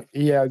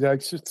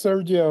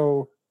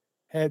 Sergio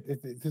had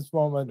this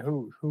woman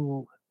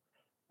who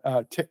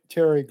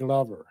Terry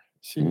Glover.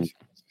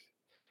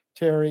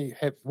 Terry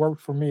had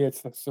worked for me at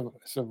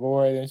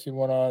Savoy, and she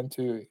went on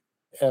to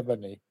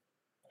Ebony,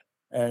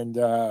 and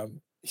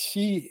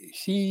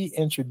she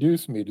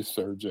introduced me to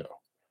Sergio,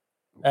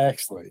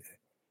 actually,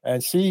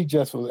 and she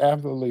just was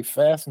absolutely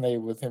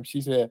fascinated with him.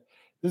 She said,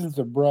 "This is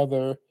a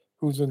brother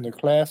who's into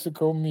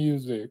classical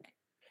music,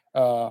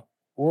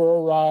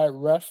 worldwide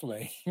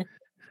wrestling,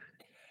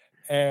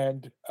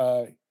 and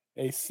a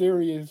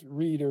serious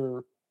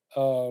reader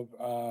of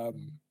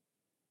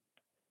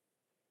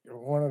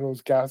one of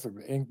those guys,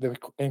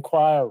 the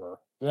Inquirer,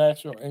 the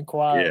National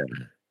Enquirer."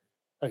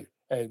 Yeah.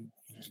 And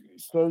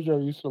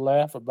Sergio used to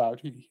laugh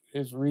about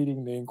his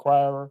reading the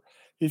Inquirer.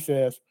 He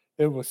says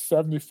it was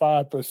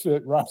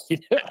 75% right.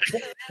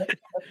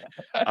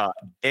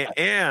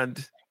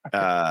 And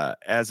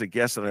as a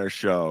guest on our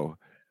show,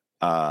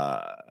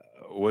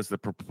 was the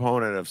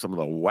proponent of some of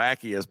the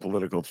wackiest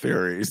political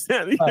theories.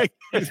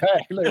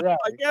 Exactly right.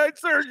 Like,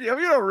 Sergio,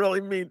 you don't really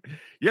mean.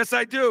 Yes,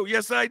 I do.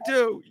 Yes, I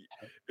do.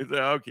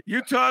 Okay,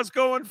 Utah's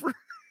going for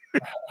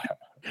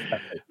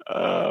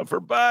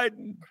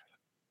Biden.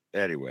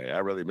 Anyway, I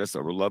really miss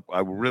him.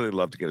 I would really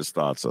love to get his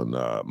thoughts on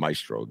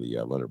Maestro, the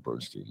Leonard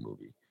Bernstein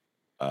movie,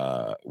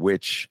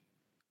 which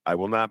I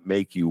will not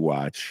make you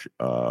watch.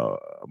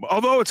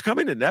 Although it's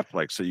coming to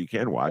Netflix, so you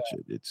can watch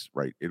it. It's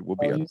right. It will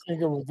be. You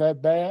think it was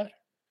that bad?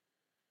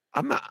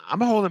 I'm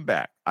holding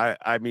back.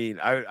 I mean,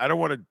 I don't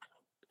want to.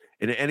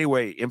 in any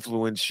way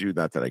influence you?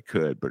 Not that I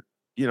could, but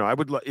I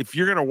would. If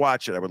you're going to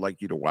watch it, I would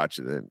like you to watch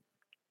it and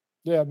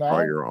Yeah, draw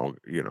no, your own.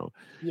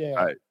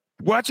 yeah.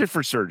 Watch it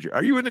for Sergio.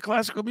 Are you into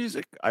classical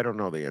music? I don't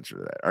know the answer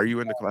to that. Are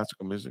you into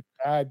classical music?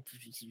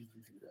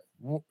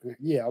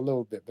 Yeah, a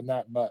little bit, but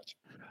not much.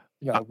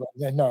 Uh,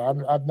 But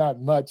no, I'm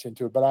not much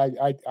into it. But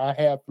I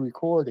have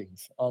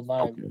recordings on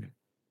Okay.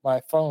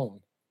 my phone.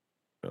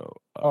 So,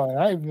 Oh, and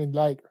I even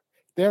like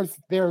there's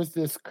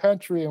this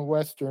country and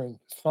western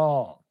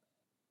song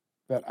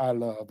that I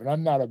love, and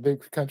I'm not a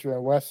big country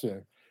and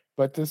western,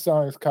 but this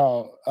song is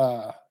called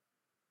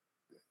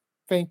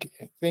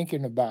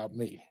 "Thinking About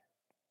Me"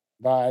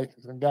 by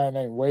some guy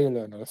named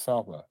Waylon or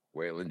something.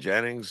 Waylon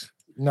Jennings.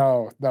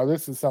 No,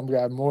 this is some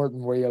guy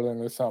Morton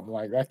Waylon or something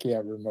like that. I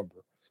can't remember.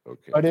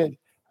 Okay. But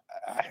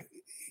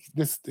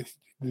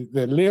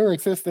the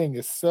lyrics, this thing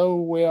is so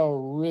well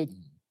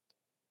written.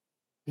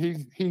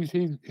 His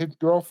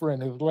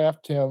girlfriend has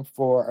left him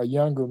for a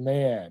younger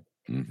man,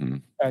 Mm-hmm.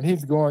 and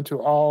he's going to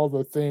all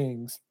the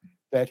things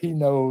that he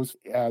knows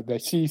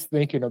that she's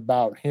thinking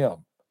about him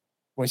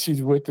when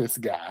she's with this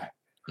guy,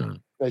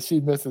 that she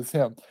misses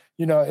him.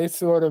 It's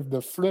sort of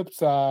the flip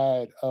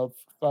side of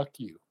 "Fuck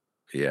You."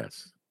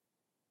 Yes.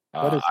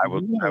 But I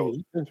will.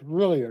 it's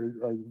really a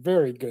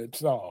very good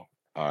song.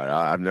 All right,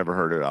 I've never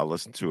heard it. I'll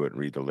listen to it and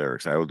read the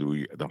lyrics. I will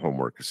do the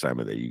homework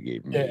assignment that you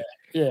gave me.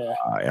 Yeah.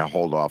 I'll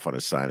hold off on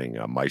assigning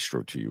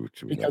Maestro to you.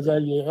 Because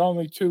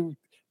only two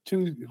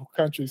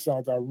country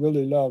songs I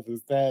really love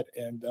is that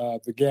and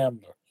The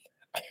Gambler.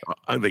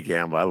 I'm the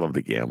Gambler. I love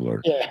the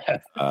Gambler. Yeah.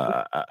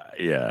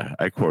 Yeah,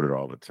 I quote it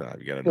all the time.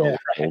 You got to know when to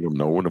hold them,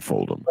 know when to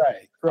fold them.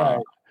 Right.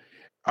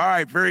 All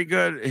right, very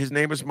good. His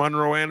name is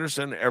Monroe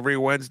Anderson. Every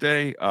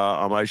Wednesday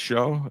on my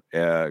show,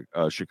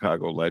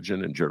 Chicago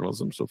legend in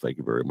journalism. So thank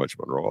you very much,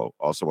 Monroe.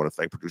 Also want to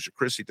thank producer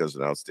Chris. He does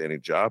an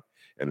outstanding job.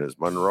 And as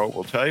Monroe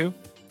will tell you,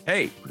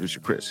 hey, producer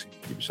Chris,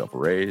 give yourself a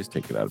raise,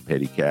 take it out of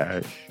petty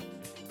cash.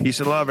 Peace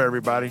and love,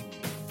 everybody.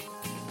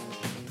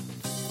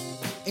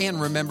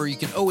 And remember, you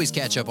can always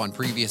catch up on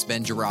previous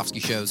Ben Joravsky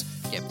shows,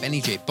 get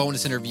Benny J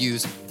bonus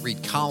interviews,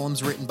 read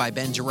columns written by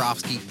Ben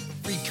Joravsky,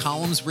 read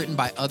columns written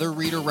by other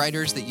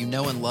reader-writers that you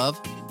know and love.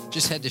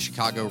 Just head to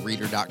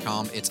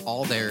chicagoreader.com. It's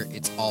all there.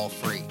 It's all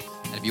free.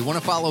 And if you want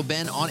to follow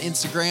Ben on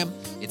Instagram,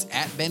 it's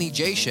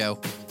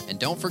 @BennyJShow. And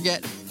don't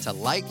forget to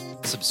like,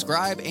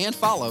 subscribe, and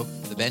follow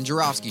The Ben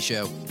Joravsky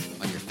Show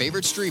on your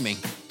favorite streaming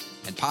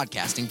and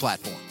podcasting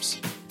platforms.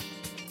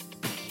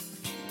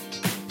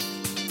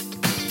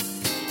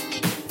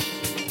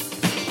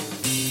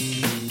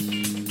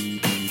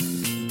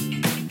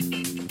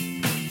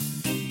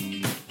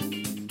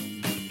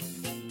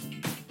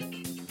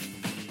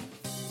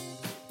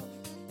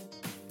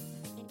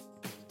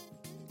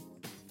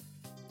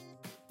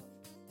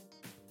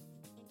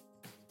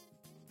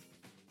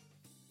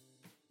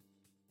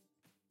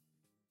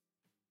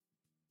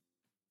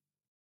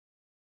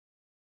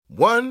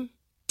 One,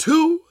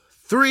 two,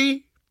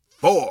 three,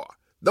 four.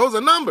 Those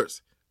are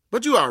numbers.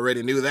 But you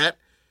already knew that.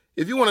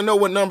 If you want to know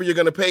what number you're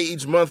going to pay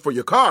each month for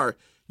your car,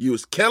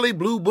 use Kelley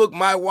Blue Book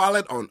My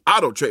Wallet on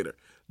Auto Trader.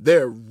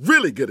 They're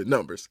really good at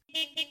numbers.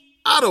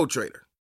 Auto Trader.